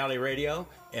for Reality Radio,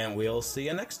 and we'll see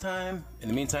you next time. In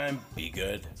the meantime, be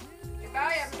good.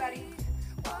 Goodbye, everybody.